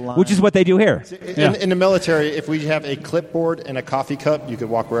would make a line. Which is what they do here. In the military, if we have a clipboard and a coffee cup, you could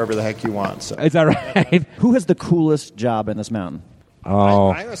walk wherever the heck you want. So. Is that right? Who has the coolest job in this mountain? Oh,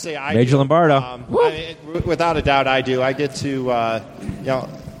 I'm going to say I Major do. Lombardo. Without a doubt, I do. I get to,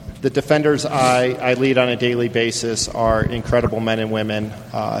 the defenders I lead on a daily basis are incredible men and women.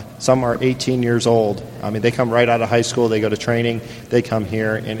 Some are 18 years old. I mean, they come right out of high school. They go to training. They come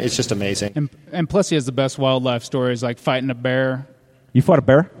here, and it's just amazing. And plus, he has the best wildlife stories, like fighting a bear. You fought a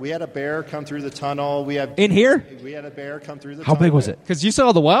bear? We had a bear come through the tunnel. In here? We had a bear come through the tunnel. How big was it? Because you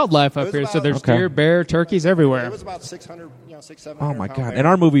saw the wildlife up here, so there's deer, bear, turkeys everywhere. It was about 600, 700 Oh, my God. bear. In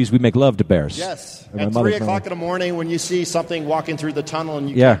our movies, we make love to bears. Yes. At 3 o'clock in the morning, when you see something walking through the tunnel and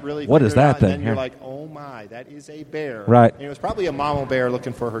you Yeah. can't really What figure is it that out, thing? and then you're Yeah. like, oh, my, that is a bear. Right. And it was probably a mama bear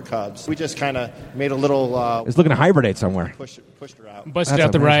looking for her cubs. We just kind of made a little... It's looking to hibernate somewhere. Pushed her out. Busted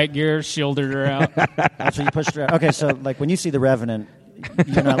out the riot gear, shielded her out. So you pushed her out. Okay, so like when you see The Revenant,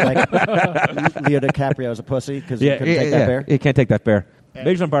 you're not like Leo DiCaprio as a pussy because you couldn't take that bear? You can't take that bear.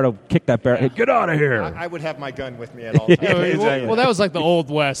 Major Lombardo kicked that bear. Hey, get out of here. I would have my gun with me at all times. Well, that was like the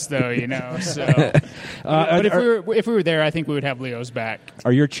Old West, though, So, but if we were there, I think we would have Leo's back.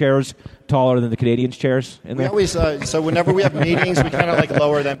 Are your chairs taller than the Canadians' chairs in We there? always so whenever we have meetings, we kind of like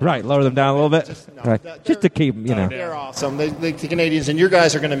lower them. Right, lower them down a little bit. Just to keep They're awesome. The Canadians, and your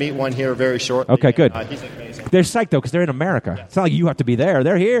guys are going to meet one here very shortly. Okay, good. He's amazing. They're psyched though because they're in America. It's not like you have to be there.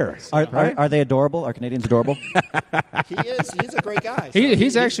 They're here. Are they adorable? Are Canadians adorable? He is. He's a great guy.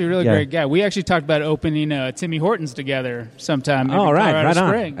 He's actually a really great guy. We actually talked about opening Timmy Hortons together sometime. Maybe right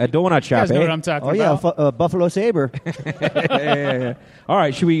on. A donut shop. You guys know what I'm talking about. Oh yeah, Buffalo Sabre. Yeah. All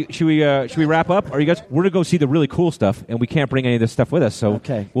right, should we wrap up? Are you guys? We're gonna go see the really cool stuff, and we can't bring any of this stuff with us. So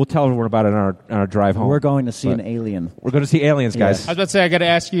we'll tell everyone about it on our drive home. We're going to see an alien. We're going to see aliens, guys. I was about to say, I got to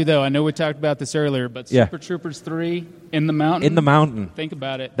ask you though. I know we talked about this earlier, but Super Troopers 3 in the mountain. In the mountain. Think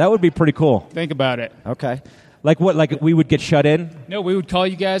about it. That would be pretty cool. Think about it. Okay. Like what? Like we would get shut in? No, we would call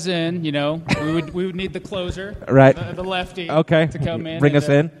you guys in. We would need the closer, right? The lefty, to come in, bring us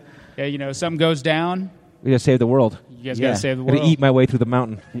in. Yeah, something goes down. We gotta save the world. You guys gotta save the world. Gotta eat my way through the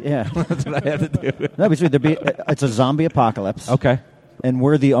mountain. Yeah, that's what I have to do. No, it's a zombie apocalypse. Okay, and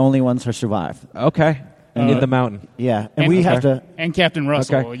we're the only ones to survive. Okay. In the mountain. Yeah, and we have to... And Captain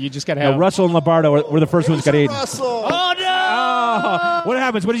Russell. Okay. You just got to have... Russell and Lombardo were the first ones got eaten. Russell! Oh, no! Oh, what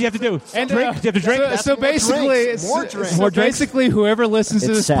happens? What did you have to do? And, drink? Do you have to drink? So basically... More drinks. So basically, whoever listens to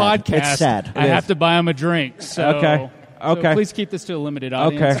this podcast... It's sad. I have to buy them a drink. So, okay. So please keep this to a limited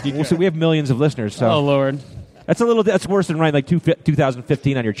audience. Okay. So we have millions of listeners. So. Oh, Lord. That's worse than writing like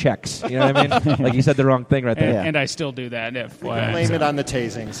 2015 on your checks. You know what I mean? Like you said the wrong thing right there. And I still do that. Blame it on the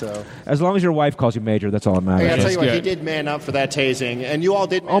tasing. So as long as your wife calls you Major, that's all that matters. Hey, I'll tell you what, he did man up for that tasing, and you all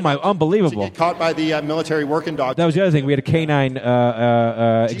did. Unbelievable! Get caught by the military working dog. That was the other thing. We had a canine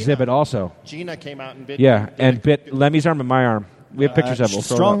exhibit also. Gina came out and bit. Yeah, and bit Lemmy's arm and my arm. We have pictures of it.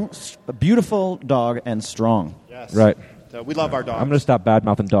 Strong, beautiful dog, and strong. Yes. Right. So we love our dogs. I'm going to stop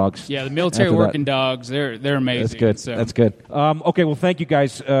bad-mouthing dogs. Yeah, the military working dogs, they're amazing. That's good. So. That's good. Okay, well, thank you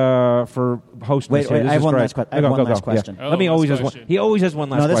guys for hosting Wait, I have one last question. He always has one. He always has one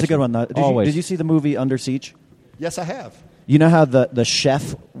last question. No, this is a good one. Did you see the movie Under Siege? Yes, I have. You know how the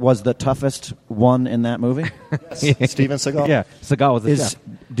chef was the toughest one in that movie? Yes, Steven Seagal. Yeah, Seagal was the chef.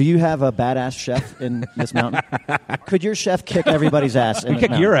 Do you have a badass chef in this mountain? Could your chef kick everybody's ass in You this kick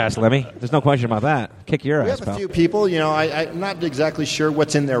mountain? your ass, Lemmy. There's no question about that. Kick your We ass, have a pal. few people. I'm not exactly sure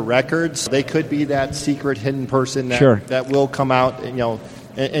what's in their records. They could be that secret hidden person that will come out,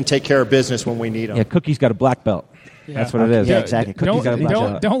 and take care of business when we need them. Yeah, Cookie's got a black belt. That's what it is. Yeah, exactly. Cookie's got a black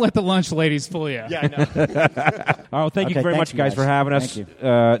belt. Don't let the lunch ladies fool you. Yeah, I know. Oh, thank you Okay, very thanks, much, guys, for having us. Thank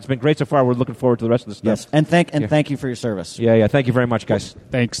It's been great so far. We're looking forward to the rest of the stuff. Yes, and thank you for your service. Yeah. Thank you very much, guys.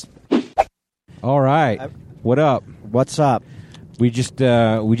 Thanks. All right. What up? What's up? We just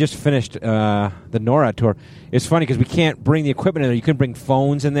finished the NORAD tour. It's funny because we can't bring the equipment in there. You couldn't bring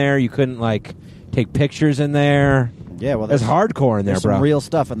phones in there. You couldn't take pictures in there. Yeah, well, there's hardcore in there, there's bro. some real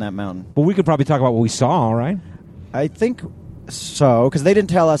stuff in that mountain. But we could probably talk about what we saw. All right. I think so, because they didn't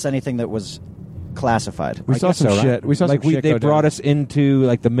tell us anything that was classified. We saw some shit. We saw some shit. They go brought down. us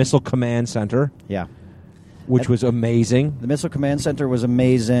into the Missile Command Center. Yeah. Which was amazing. The Missile Command Center was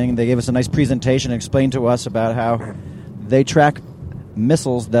amazing. They gave us a nice presentation and explained to us about how they track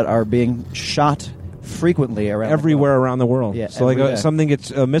missiles that are being shot frequently around everywhere around the world. Yeah, so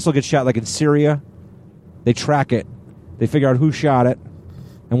a missile gets shot in Syria, they track it, they figure out who shot it,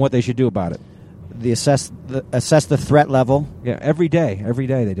 and what they should do about it. They assess the threat level. Yeah, every day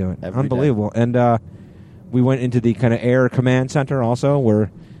they do it. Every Unbelievable. Day. And we went into the kind of Air Command Center also,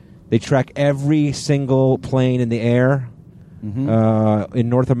 where they track every single plane in the air in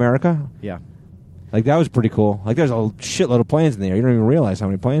North America. Yeah. That was pretty cool. There's a shitload of planes in the air. You don't even realize how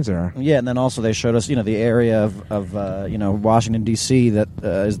many planes there are. Yeah, and then also they showed us, the area of Washington, D.C. that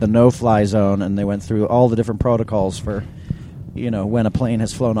is the no-fly zone, and they went through all the different protocols for, when a plane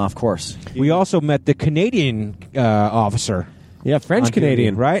has flown off course. We also met the Canadian officer. Yeah,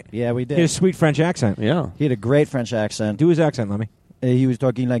 French-Canadian. Right? Yeah, we did. He had a sweet French accent. Yeah. He had a great French accent. Do his accent, Lemmy. He was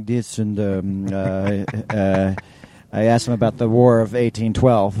talking like this, and I asked him about the War of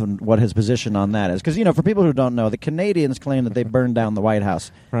 1812 and what his position on that is. Because, for people who don't know, the Canadians claim that they burned down the White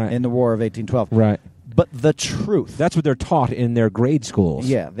House in the War of 1812. Right. But the truth... That's what they're taught in their grade schools.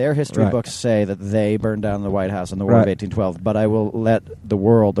 Yeah, their history books say that they burned down the White House in the War of 1812. But I will let the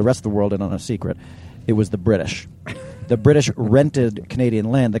rest of the world in on a secret. It was the British. The British rented Canadian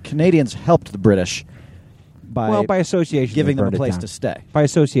land. The Canadians helped the British by association, giving them a place to stay. By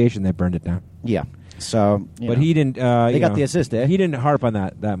association, they burned it down. Yeah. So, but he didn't. They got the assist, eh? He didn't harp on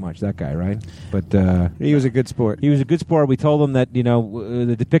that much. That guy, right? But he was a good sport. He was a good sport. We told him that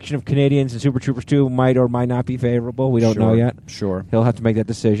the depiction of Canadians in Super Troopers 2 might or might not be favorable. We don't know yet. Sure, he'll have to make that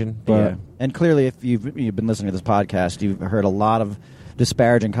decision. But yeah. And clearly, if you've been listening to this podcast, you've heard a lot of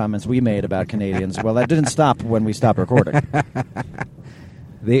disparaging comments we made about Canadians. Well, that didn't stop when we stopped recording.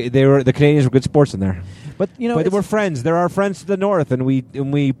 The Canadians were good sports in there. But we're friends. They're our friends to the north, and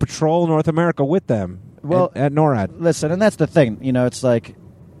we patrol North America with them. Well, at NORAD. Listen, and that's the thing. It's like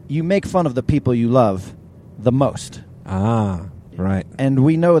you make fun of the people you love the most. Ah, right. And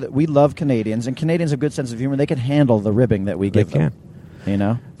we know that we love Canadians, and Canadians have a good sense of humor. They can handle the ribbing that we give them.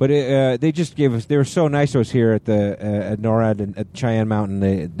 But they just gave us. They were so nice to us here at at NORAD and at Cheyenne Mountain.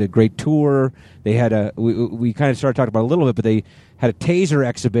 The great tour. They had we kind of started talking about it a little bit, but they had a taser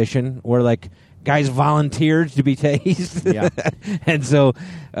exhibition where guys volunteered to be tased. Yeah. And so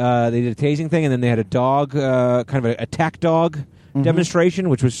they did a tasing thing, and then they had a dog, kind of an attack dog demonstration,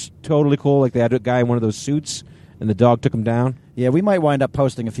 which was totally cool. They had a guy in one of those suits, and the dog took him down. Yeah, we might wind up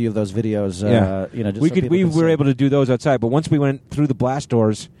posting a few of those videos. Just we were able to do those outside, but once we went through the blast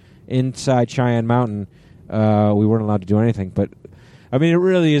doors inside Cheyenne Mountain, we weren't allowed to do anything. But I mean, it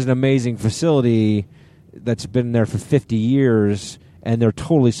really is an amazing facility that's been there for 50 years. And they're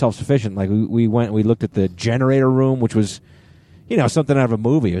totally self-sufficient. We looked at the generator room, which was, something out of a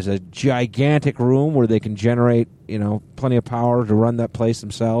movie. It was a gigantic room where they can generate, plenty of power to run that place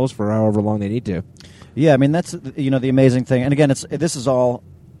themselves for however long they need to. Yeah, I mean, that's, the amazing thing. And again, this is all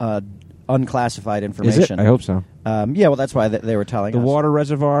unclassified information. Is it? I hope so. Yeah, well, that's why they were telling us. The water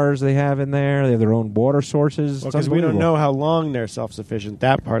reservoirs they have in there, they have their own water sources. Because we don't know how long they're self-sufficient.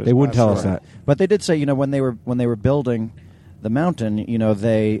 That part is they wouldn't tell us that. But they did say, when they were building the mountain,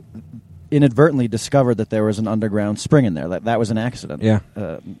 they inadvertently discovered that there was an underground spring in there. That was an accident. Yeah.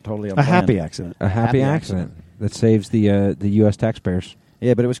 Totally unplanned. A happy accident. A happy accident that saves the U.S. taxpayers.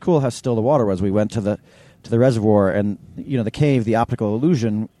 Yeah, but it was cool how still the water was. We went to the reservoir, and the cave, the optical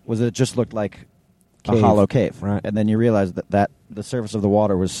illusion was that it just looked like a hollow cave. Right. And then you realized that the surface of the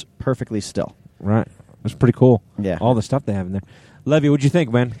water was perfectly still. Right. It was pretty cool. Yeah. All the stuff they have in there. Levy, what'd you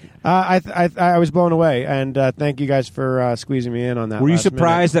think, man? I was blown away, and thank you guys for squeezing me in on that. Were you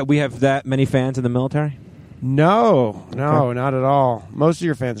surprised that we have that many fans in the military? No, not at all. Most of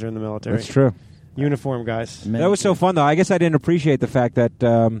your fans are in the military. That's true. Uniform guys. That was so fun, though. I guess I didn't appreciate the fact that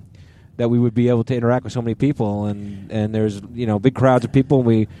that we would be able to interact with so many people, and there's big crowds of people.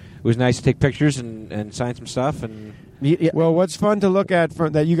 It was nice to take pictures and sign some stuff. And well, what's fun to look at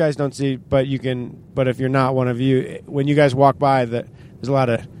that you guys don't see, but you can. But if you're not one of you, when you guys walk by, there's a lot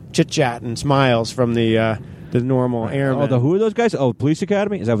of chit chat and smiles from the normal airmen. Who are those guys? Oh, Police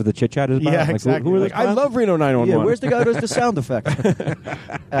Academy? Is that what the chit chat is about? Yeah, exactly. Who are those I love Reno 911. Yeah, where's the guy who does the sound effect?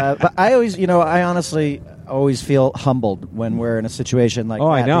 But I always, I honestly always feel humbled when we're in a situation like that.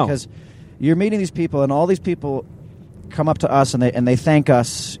 I know. Because you're meeting these people, and all these people come up to us, and they thank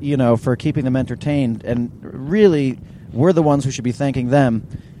us, for keeping them entertained. And really, we're the ones who should be thanking them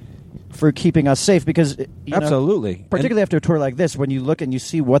for keeping us safe, because absolutely, particularly after a tour like this, when you look and you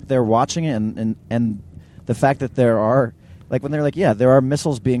see what they're watching, and the fact that there are, like when they're like, there are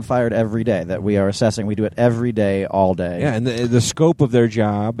missiles being fired every day that we are assessing. We do it every day, all day. Yeah, and the scope of their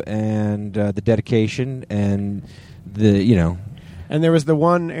job and the dedication and the And there was the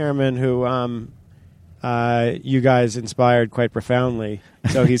one airman who you guys inspired quite profoundly.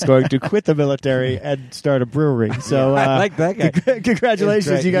 So he's going to quit the military and start a brewery. So I like that guy.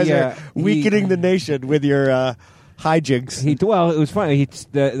 Congratulations, you guys are weakening the nation with your hijinks. It was funny.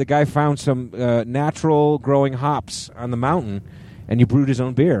 The guy found some natural growing hops on the mountain, and he brewed his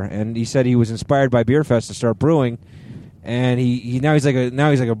own beer. And he said he was inspired by Beer Fest to start brewing. And he's like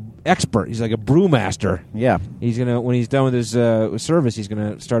a expert. He's like a brewmaster. Yeah, he's when he's done with his service, he's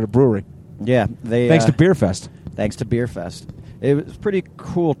gonna start a brewery. Yeah, thanks to Beer Fest. Thanks to Beer Fest. It was pretty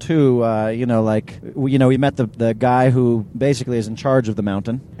cool too. We met the guy who basically is in charge of the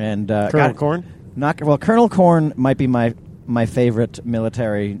mountain, and Colonel Korn. Colonel Korn might be my favorite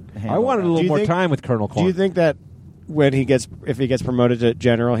military handler. I wanted a little more time with Colonel Korn. Do you think that if he gets promoted to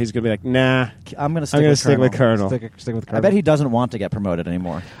general, he's going to be like, nah, I'm going to stick with Colonel. Stick with Colonel. I bet he doesn't want to get promoted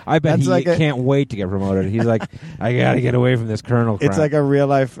anymore. I bet he can't wait to get promoted. He's like, I got to get away from this Colonel crap. It's like a real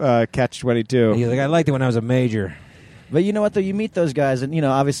life catch-22. He's like, I liked it when I was a major. But you know what, though? You meet those guys, and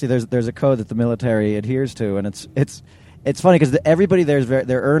obviously there's a code that the military adheres to, and it's funny because everybody there is they're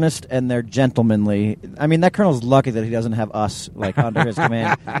earnest and they're gentlemanly. I mean, that colonel's lucky that he doesn't have us under his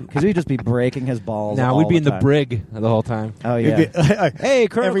command, because we'd just be breaking his balls. Now we'd be in the brig the whole time. Oh yeah. Hey,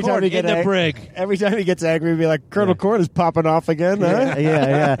 Colonel Korn, in the brig. Every time he gets angry, we'd be like, Colonel Korn is popping off again. Huh?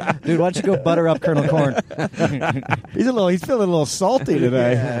 Yeah. Dude, why don't you go butter up Colonel Korn? He's feeling a little salty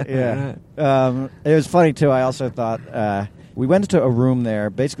today. Yeah. It was funny too. I also thought. We went into a room there,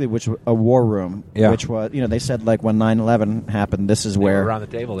 basically, a war room, which was, they said like when 9/11 happened, this is where around the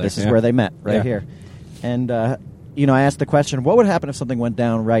table there. This is where they met, right here. And I asked the question, what would happen if something went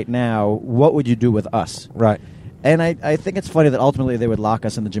down right now? What would you do with us? Right. And I think it's funny that ultimately they would lock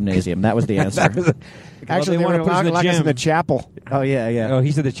us in the gymnasium. That was the answer. Actually, they want to lock us in the chapel. Oh yeah. Oh,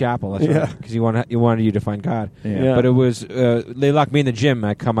 he said the chapel. That's right. Because he wanted you to find God. Yeah. But it was they locked me in the gym.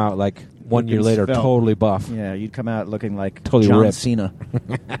 I come out like 1 year later, totally buff. Yeah, you'd come out looking like totally John ripped. Cena.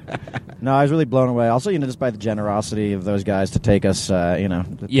 No, I was really blown away. Also, just by the generosity of those guys to take us,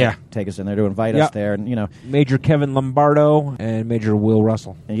 take us in there, to invite us there, and Major Kevin Lombardo and Major Will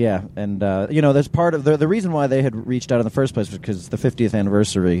Russell. Yeah, and there's part of the reason why they had reached out in the first place was because it's the 50th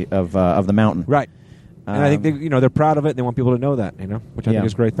anniversary of the mountain. Right. And I think they're proud of it. They want people to know that, which I think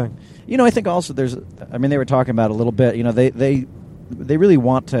is a great thing. I think also they were talking about it a little bit. They really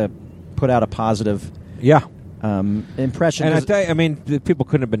want to put out a positive impression. And the people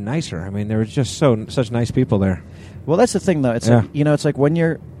couldn't have been nicer. I mean, there were just such nice people there. Well, that's the thing, though. It's like, it's like when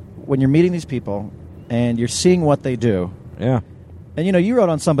you're meeting these people and you're seeing what they do. Yeah. And you wrote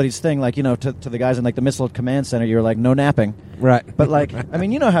on somebody's thing, like, to the guys in like the Missile Command Center, you were like, no napping. Right. But like,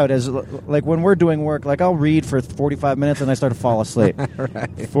 you know how it is. Like when we're doing work, like I'll read for 45 minutes and I start to fall asleep.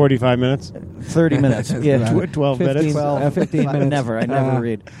 Right. 45 minutes? 30 minutes. Yeah. 12 minutes? 15 minutes. I never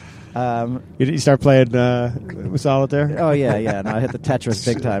read. You start playing solitaire? Oh yeah. No, I hit the Tetris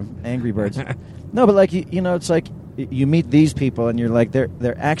big time. Angry Birds. No, but like it's like you meet these people and you're like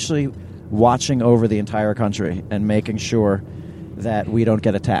they're actually watching over the entire country and making sure that we don't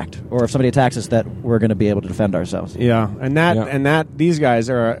get attacked, or if somebody attacks us, that we're going to be able to defend ourselves. Yeah, and these guys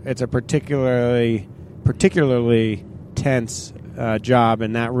it's a particularly tense job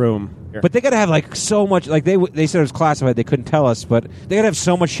in that room. But they got to have like so much. Like they said it was classified. They couldn't tell us, but they got to have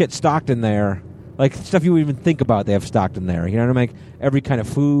so much shit stocked in there, like stuff you would even think about. They have stocked in there. You know what I mean? Like every kind of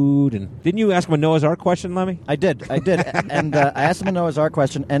food. And didn't you ask him a Noah's Ark question, Lemmy? I did, and I asked him a Noah's Ark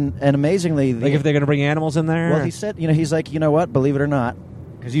question, and amazingly, like if they're going to bring animals in there. Well, he said, he's like, what? Believe it or not.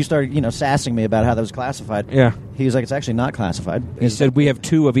 Because you started, sassing me about how that was classified. Yeah. He was like, it's actually not classified. He said we have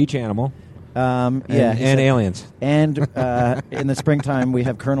 2 of each animal. Yeah, and aliens. And in the springtime, we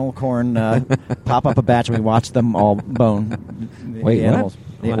have Colonel Corn pop up a batch, and we watch them all bone. Wait, the animals.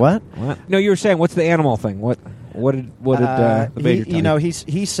 What? No, you were saying, what's the animal thing? What did the Major tell you?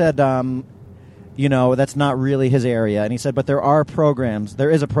 He said, that's not really his area, and he said, but there are programs. There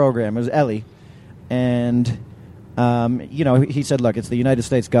is a program. It was Ellie, and he said, look, it's the United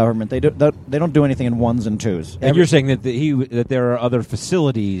States government. They don't do anything in ones and twos. And you're saying that there are other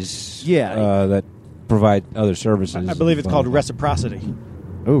facilities, that provide other services. I believe it's called reciprocity.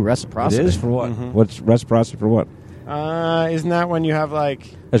 Ooh, reciprocity. It is for what? Mm-hmm. What's reciprocity for what? Isn't that when you have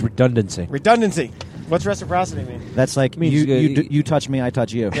That's redundancy. Redundancy. What's reciprocity mean? That's like you touch me, I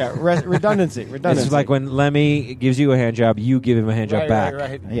touch you. Yeah, redundancy. This is like when Lemmy gives you a hand job, you give him a hand job back.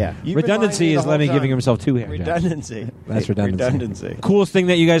 Right. Yeah. Redundancy is Lemmy giving himself 2 hand jobs. Redundancy. That's redundancy. Coolest thing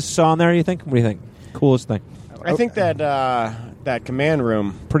that you guys saw in there, you think? What do you think? Coolest thing? I think that command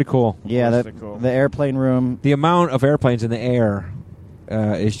room. Pretty cool. Yeah, cool. The airplane room. The amount of airplanes in the air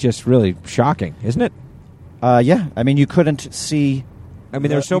is just really shocking, isn't it? Yeah. I mean, you couldn't see. I mean,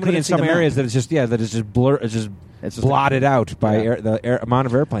 there's so many in some areas that it's just blotted out by the amount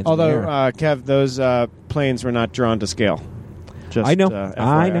of airplanes. Although, in the air. Kev, those planes were not drawn to scale. Just, I know.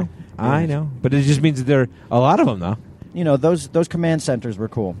 I know. But it just means that there are a lot of them, though. Those command centers were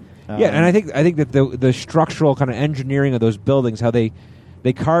cool. Yeah, and I think that the structural kind of engineering of those buildings, how they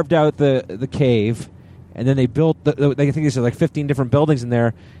carved out the cave, and then they built I think there's like 15 different buildings in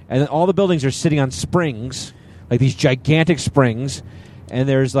there, and then all the buildings are sitting on springs, like these gigantic springs. And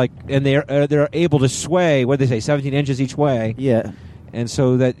they're able to sway. What did they say? 17 inches each way. Yeah, and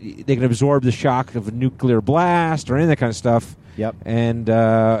so that they can absorb the shock of a nuclear blast or any of that kind of stuff. Yep.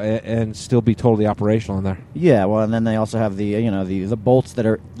 And still be totally operational in there. Yeah. Well, and then they also have the bolts that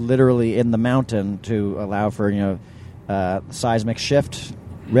are literally in the mountain to allow for seismic shift,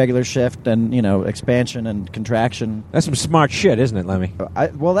 regular shift, and expansion and contraction. That's some smart shit, isn't it, Lemmy?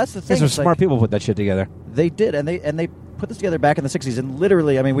 Well, that's the thing. Some smart people put that shit together. They did, and they put this together back in the 60s, and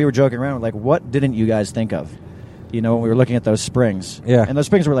literally, I mean, we were joking around, like, what didn't you guys think of? When we were looking at those springs. Yeah. And those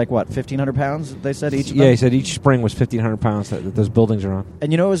springs were like, what, 1,500 pounds, they said, each of them? Yeah, he said each spring was 1,500 pounds that those buildings are on.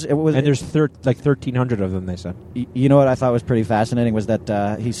 And it was and there's 1,300 of them, they said. You know what I thought was pretty fascinating was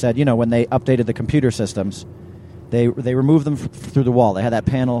that he said, when they updated the computer systems, they removed them through the wall. They had that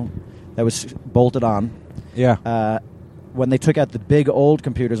panel that was bolted on. Yeah. When they took out the big old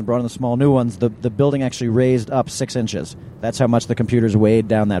computers and brought in the small new ones, the building actually raised up 6 inches. That's how much the computers weighed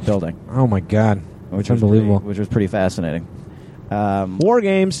down that building. Oh my God, which was unbelievable. Which was pretty fascinating. War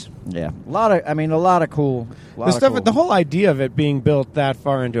games. Yeah, a lot of cool. The whole idea of it being built that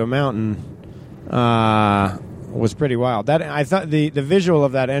far into a mountain was pretty wild. That I thought the visual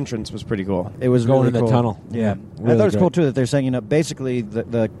of that entrance was pretty cool. It was going really in cool. the tunnel. Yeah, really I thought it was cool too that they're saying basically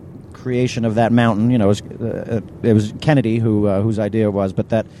the creation of that mountain, it was Kennedy whose idea it was, but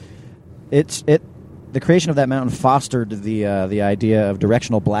that the creation of that mountain fostered the idea of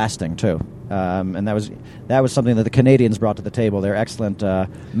directional blasting too, and that was something that the Canadians brought to the table. They're excellent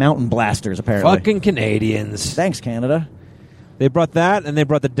mountain blasters, apparently. Fucking Canadians! Thanks, Canada. They brought that, and they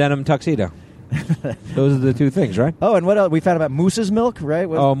brought the denim tuxedo. Those are the two things, right? Oh, and what else? We found about moose's milk, right?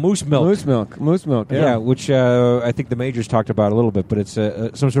 Moose milk. Moose milk. Yeah, which I think the Majors talked about a little bit, but it's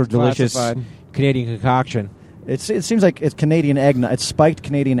some sort of delicious Canadian concoction. It seems like it's Canadian eggnog. It's spiked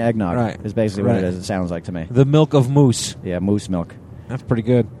Canadian eggnog. Right. Is basically what it is. It sounds like to me. The milk of moose. Yeah, moose milk. That's pretty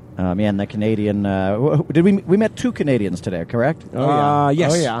good. And the Canadian. We met 2 Canadians today, correct? Oh yeah.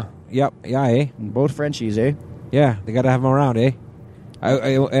 Yes. Oh yeah. Yep. Yeah. Eh. Both Frenchies, eh? Yeah. They got to have them around, eh?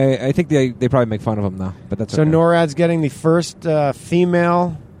 I think they probably make fun of him now, but that's so. Okay. NORAD's getting the first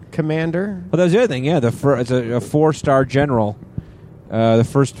female commander. Well, that's the other thing. Yeah, it's a 4-star general. The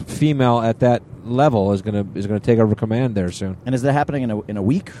first female at that level is gonna take over command there soon. And is that happening in a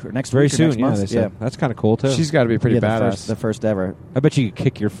week or next Very week? soon, next month? They said. That's kind of cool too. She's got to be pretty badass. The first ever. I bet she could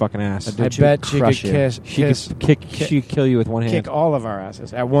kick your fucking ass. I bet she could kiss. She could kill you with one hand. Kick all of our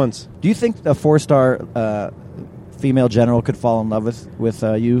asses at once. Do you think a 4-star female general could fall in love with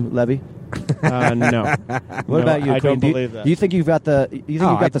you, Levy? No. What about you, I Queen? don't believe that. Do you think you've got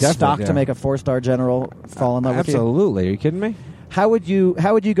the stock do. to make a 4-star general fall in love with you? Absolutely. Are you kidding me? How would you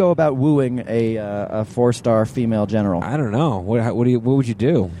go about wooing a 4-star female general? I don't know. What would you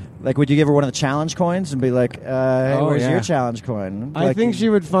do? Like, would you give her one of the challenge coins and be like, hey, where's your challenge coin? I think she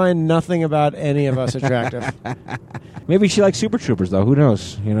would find nothing about any of us attractive. Maybe she likes Super Troopers, though. Who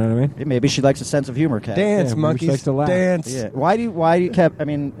knows? You know what I mean? Maybe she likes a sense of humor, Kev. Dance, monkeys. Likes to laugh. Dance. Yeah. Why do you, Kev? I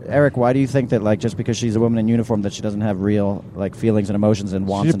mean, Eric, why do you think that, like, just because she's a woman in uniform, that she doesn't have real, like, feelings and emotions and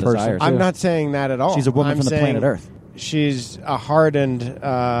wants and desires? I'm not saying that at all. She's a woman from the planet Earth. she's a hardened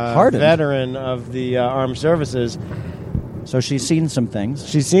veteran of the armed services. So she's seen some things.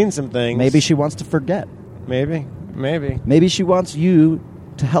 She's seen some things. Maybe she wants to forget. Maybe. Maybe she wants you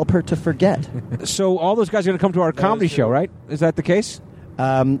to help her to forget. So all those guys are going to come to our comedy show, right? Is that the case?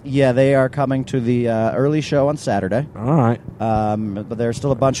 Yeah, they are coming to the early show on Saturday. All right. But there's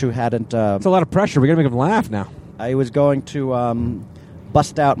still a bunch who hadn't... It's a lot of pressure. We got to make them laugh now. I was going to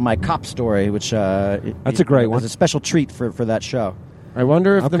bust out my cop story, which... That's a great one. Was a special treat for that show. I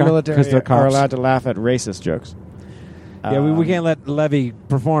wonder if the military they're are cops. allowed to laugh at racist jokes. Yeah, we can't let Levy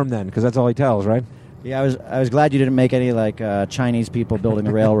perform then, because that's all he tells, right? Yeah, I was glad you didn't make any Chinese people building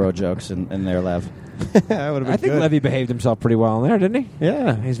the railroad jokes in there, Lev. I think Levy behaved himself pretty well in there, didn't he?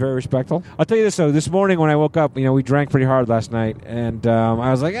 Yeah, he's very respectful. I'll tell you this though. This morning when I woke up, we drank pretty hard last night, and I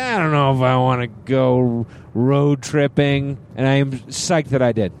was like, I don't know if I want to go road tripping, and I am psyched that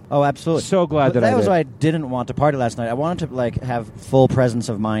I did. Oh, absolutely! So glad that I did. That was why I didn't want to party last night. I wanted to have full presence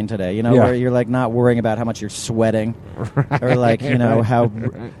of mind today. Where you're not worrying about how much you're sweating, right, or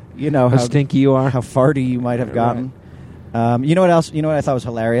how stinky you are, how farty you might have gotten. You know what else? You know what I thought was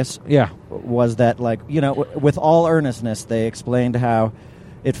hilarious? Yeah. Was that with all earnestness, they explained how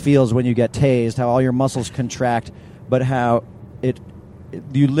it feels when you get tased, how all your muscles contract, but how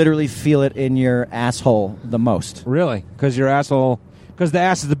you literally feel it in your asshole the most. Really? Because the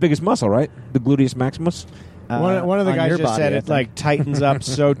ass is the biggest muscle, right? The gluteus maximus. One of the guys just said it tightens up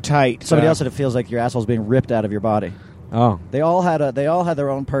so tight. Somebody else said it feels like your asshole's being ripped out of your body. Oh, they all had their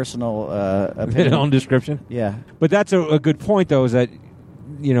own personal opinion. Their own description. Yeah, but that's a good point, though, is that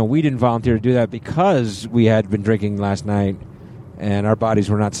we didn't volunteer to do that because we had been drinking last night, and our bodies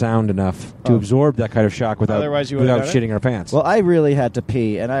were not sound enough to absorb that kind of shock without shitting our pants. Well, I really had to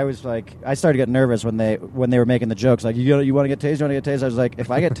pee, and I was like, I started to get nervous when they were making the jokes. Like, you want to get tased? You want to get tased? I was like,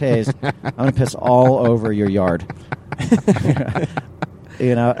 if I get tased, I'm going to piss all over your yard.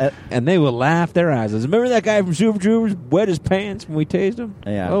 And they will laugh their asses. Remember that guy from Super Troopers wet his pants when we tased him?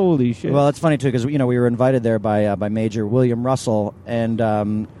 Yeah. Holy shit. Well, it's funny, too, because, we were invited there by Major William Russell, and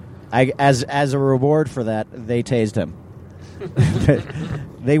as a reward for that, they tased him.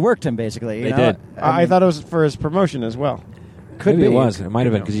 They worked him, basically. They did. I thought it was for his promotion as well. Maybe it was. It might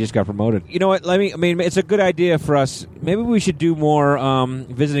have been because he just got promoted. You know what? It's a good idea for us. Maybe we should do more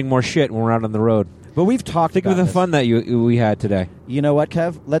visiting more shit when we're out on the road. But we've talked Think about of the fun that we had today. You know what,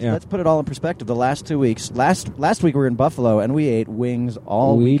 Kev? Let's put it all in perspective. The last 2 weeks. Last week we were in Buffalo, and we ate wings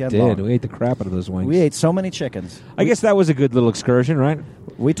all weekend long. We did. We ate the crap out of those wings. We ate so many chickens. I guess that was a good little excursion, right?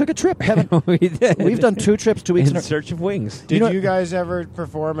 We took a trip, Kevin. We did. We've done 2 trips 2 weeks in search of wings. Did you guys ever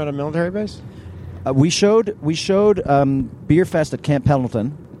perform at a military base? We showed Beer Fest at Camp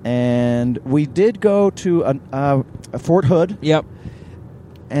Pendleton, and we did go to a Fort Hood. Yep.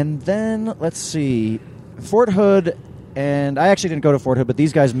 And then, let's see, Fort Hood, and I actually didn't go to Fort Hood, but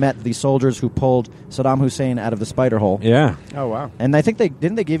these guys met the soldiers who pulled Saddam Hussein out of the spider hole. Yeah. Oh, wow. And I think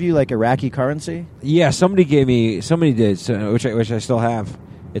didn't they give you Iraqi currency? Yeah, somebody did, which I still have.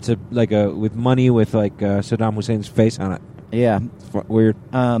 It's with money with Saddam Hussein's face on it. Yeah. It's weird.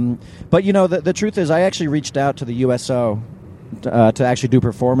 But the truth is, I actually reached out to the USO to actually do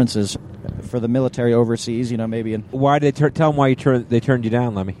performances for the military overseas. Maybe. Why did they tell them why they turned you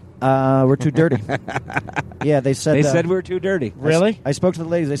down, Lemmy? We're too dirty. Yeah, they said. They said we were too dirty. Really? I spoke to the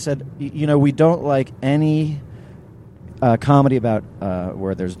ladies. They said, we don't like any comedy about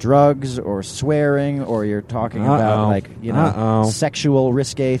where there's drugs or swearing or you're talking about sexual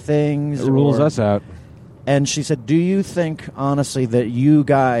risque things. It rules us out. And she said, do you think, honestly, that you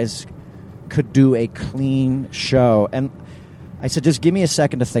guys could do a clean show? And I said, just give me a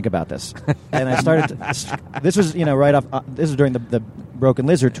second to think about this. And I started this was, right off, this was during the Broken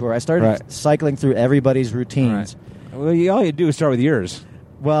Lizard tour. I started cycling through everybody's routines. Right. Well, all you do is start with yours.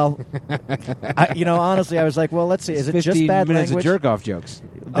 Well, honestly, I was like, well, let's see. Is it just bad minutes language? of jerk-off jokes.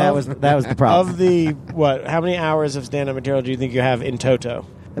 That was the problem. Of the, how many hours of stand-up material do you think you have in toto?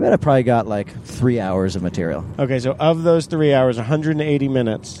 I bet I probably got 3 hours of material. Okay, so of those 3 hours, 180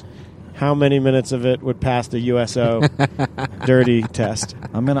 minutes, how many minutes of it would pass the USO dirty test?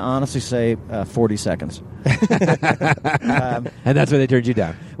 I'm going to honestly say 40 seconds. And that's why they turned you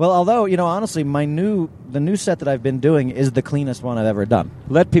down. Well, although, honestly, the new set that I've been doing is the cleanest one I've ever done.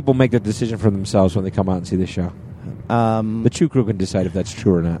 Let people make the decision for themselves when they come out and see the show. The Chew Crew can decide if that's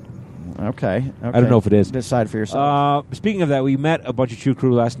true or not. Okay. I don't know if it is. Decide for yourself. Speaking of that, we met a bunch of Chew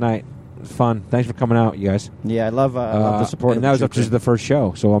Crew last night. Fun. Thanks for coming out, you guys. Yeah, I love the support. And that was up to the first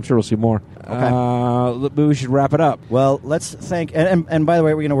show, so I'm sure we'll see more. Okay. Maybe we should wrap it up. Well, let's thank and by the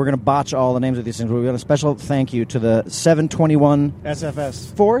way, we're going to botch all the names of these things. We're going to special thank you to the 721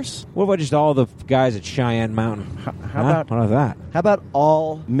 SFS Force. What about just all the guys at Cheyenne Mountain? How about that? How about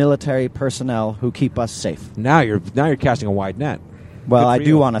all military personnel who keep us safe? Now you're casting a wide net. Well, I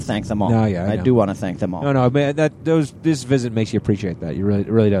do want to thank them all. No, yeah, I know. do want to thank them all. No, man, this visit makes you appreciate that. It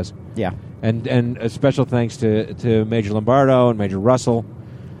really does. Yeah. And a special thanks to Major Lombardo and Major Russell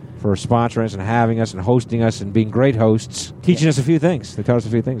for sponsoring us and having us and hosting us and being great hosts, teaching us a few things. They taught us a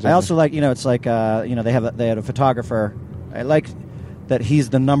few things. I also like, it's like, they had a photographer. I like that he's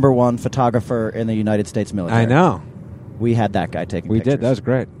the number one photographer in the United States military. I know. We had that guy taking pictures. We did. That was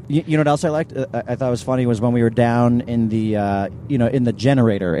great. You know what else I liked? I thought was funny was when we were down in the in the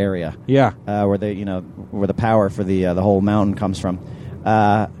generator area. Yeah. Where where the power for the whole mountain comes from.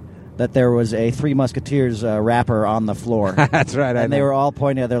 That there was a Three Musketeers wrapper on the floor. That's right. And they were all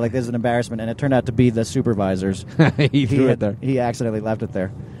pointing at it. They're like, "This is an embarrassment," and it turned out to be the supervisors. He threw it there. He accidentally left it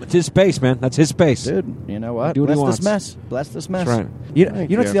there. It's his space, man. That's his space, dude. You know what? Do what he Bless wants. this mess. Bless this mess. That's right. You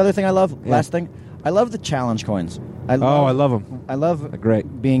know what's the other thing I love? Yeah. Last thing, I love the challenge coins. I love them. I love They're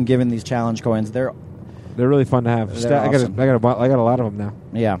great. Being given these challenge coins. They're really fun to have. Awesome. I got a lot of them now.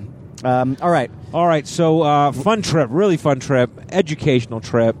 Yeah. All right. So fun trip, really fun trip, educational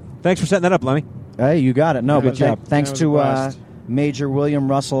trip. Thanks for setting that up, Lemmy. Hey, you got it. No, good job. Thanks to Major William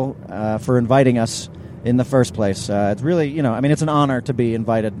Russell for inviting us in the first place. It's really, it's an honor to be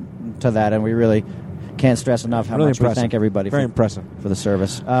invited to that, and we really can't stress enough how much we thank everybody for the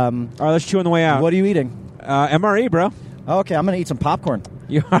service. All right, let's chew on the way out. What are you eating? MRE, bro. Oh, okay, I'm going to eat some popcorn.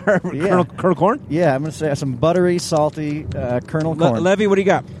 You are? Yeah. Kernel corn? Yeah, I'm going to say some buttery, salty kernel corn. Levy, what do you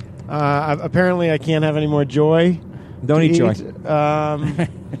got? Apparently, I can't have any more joy. Don't eat joy.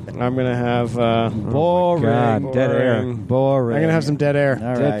 I'm going to have... boring. God, dead air. Boring. I'm going to have some dead air.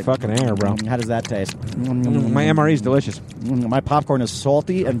 All dead right. fucking air, bro. How does that taste? My MRE is delicious. My popcorn is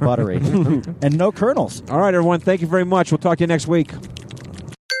salty and buttery. And no kernels. All right, everyone. Thank you very much. We'll talk to you next week.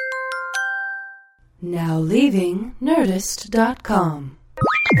 Now leaving Nerdist.com.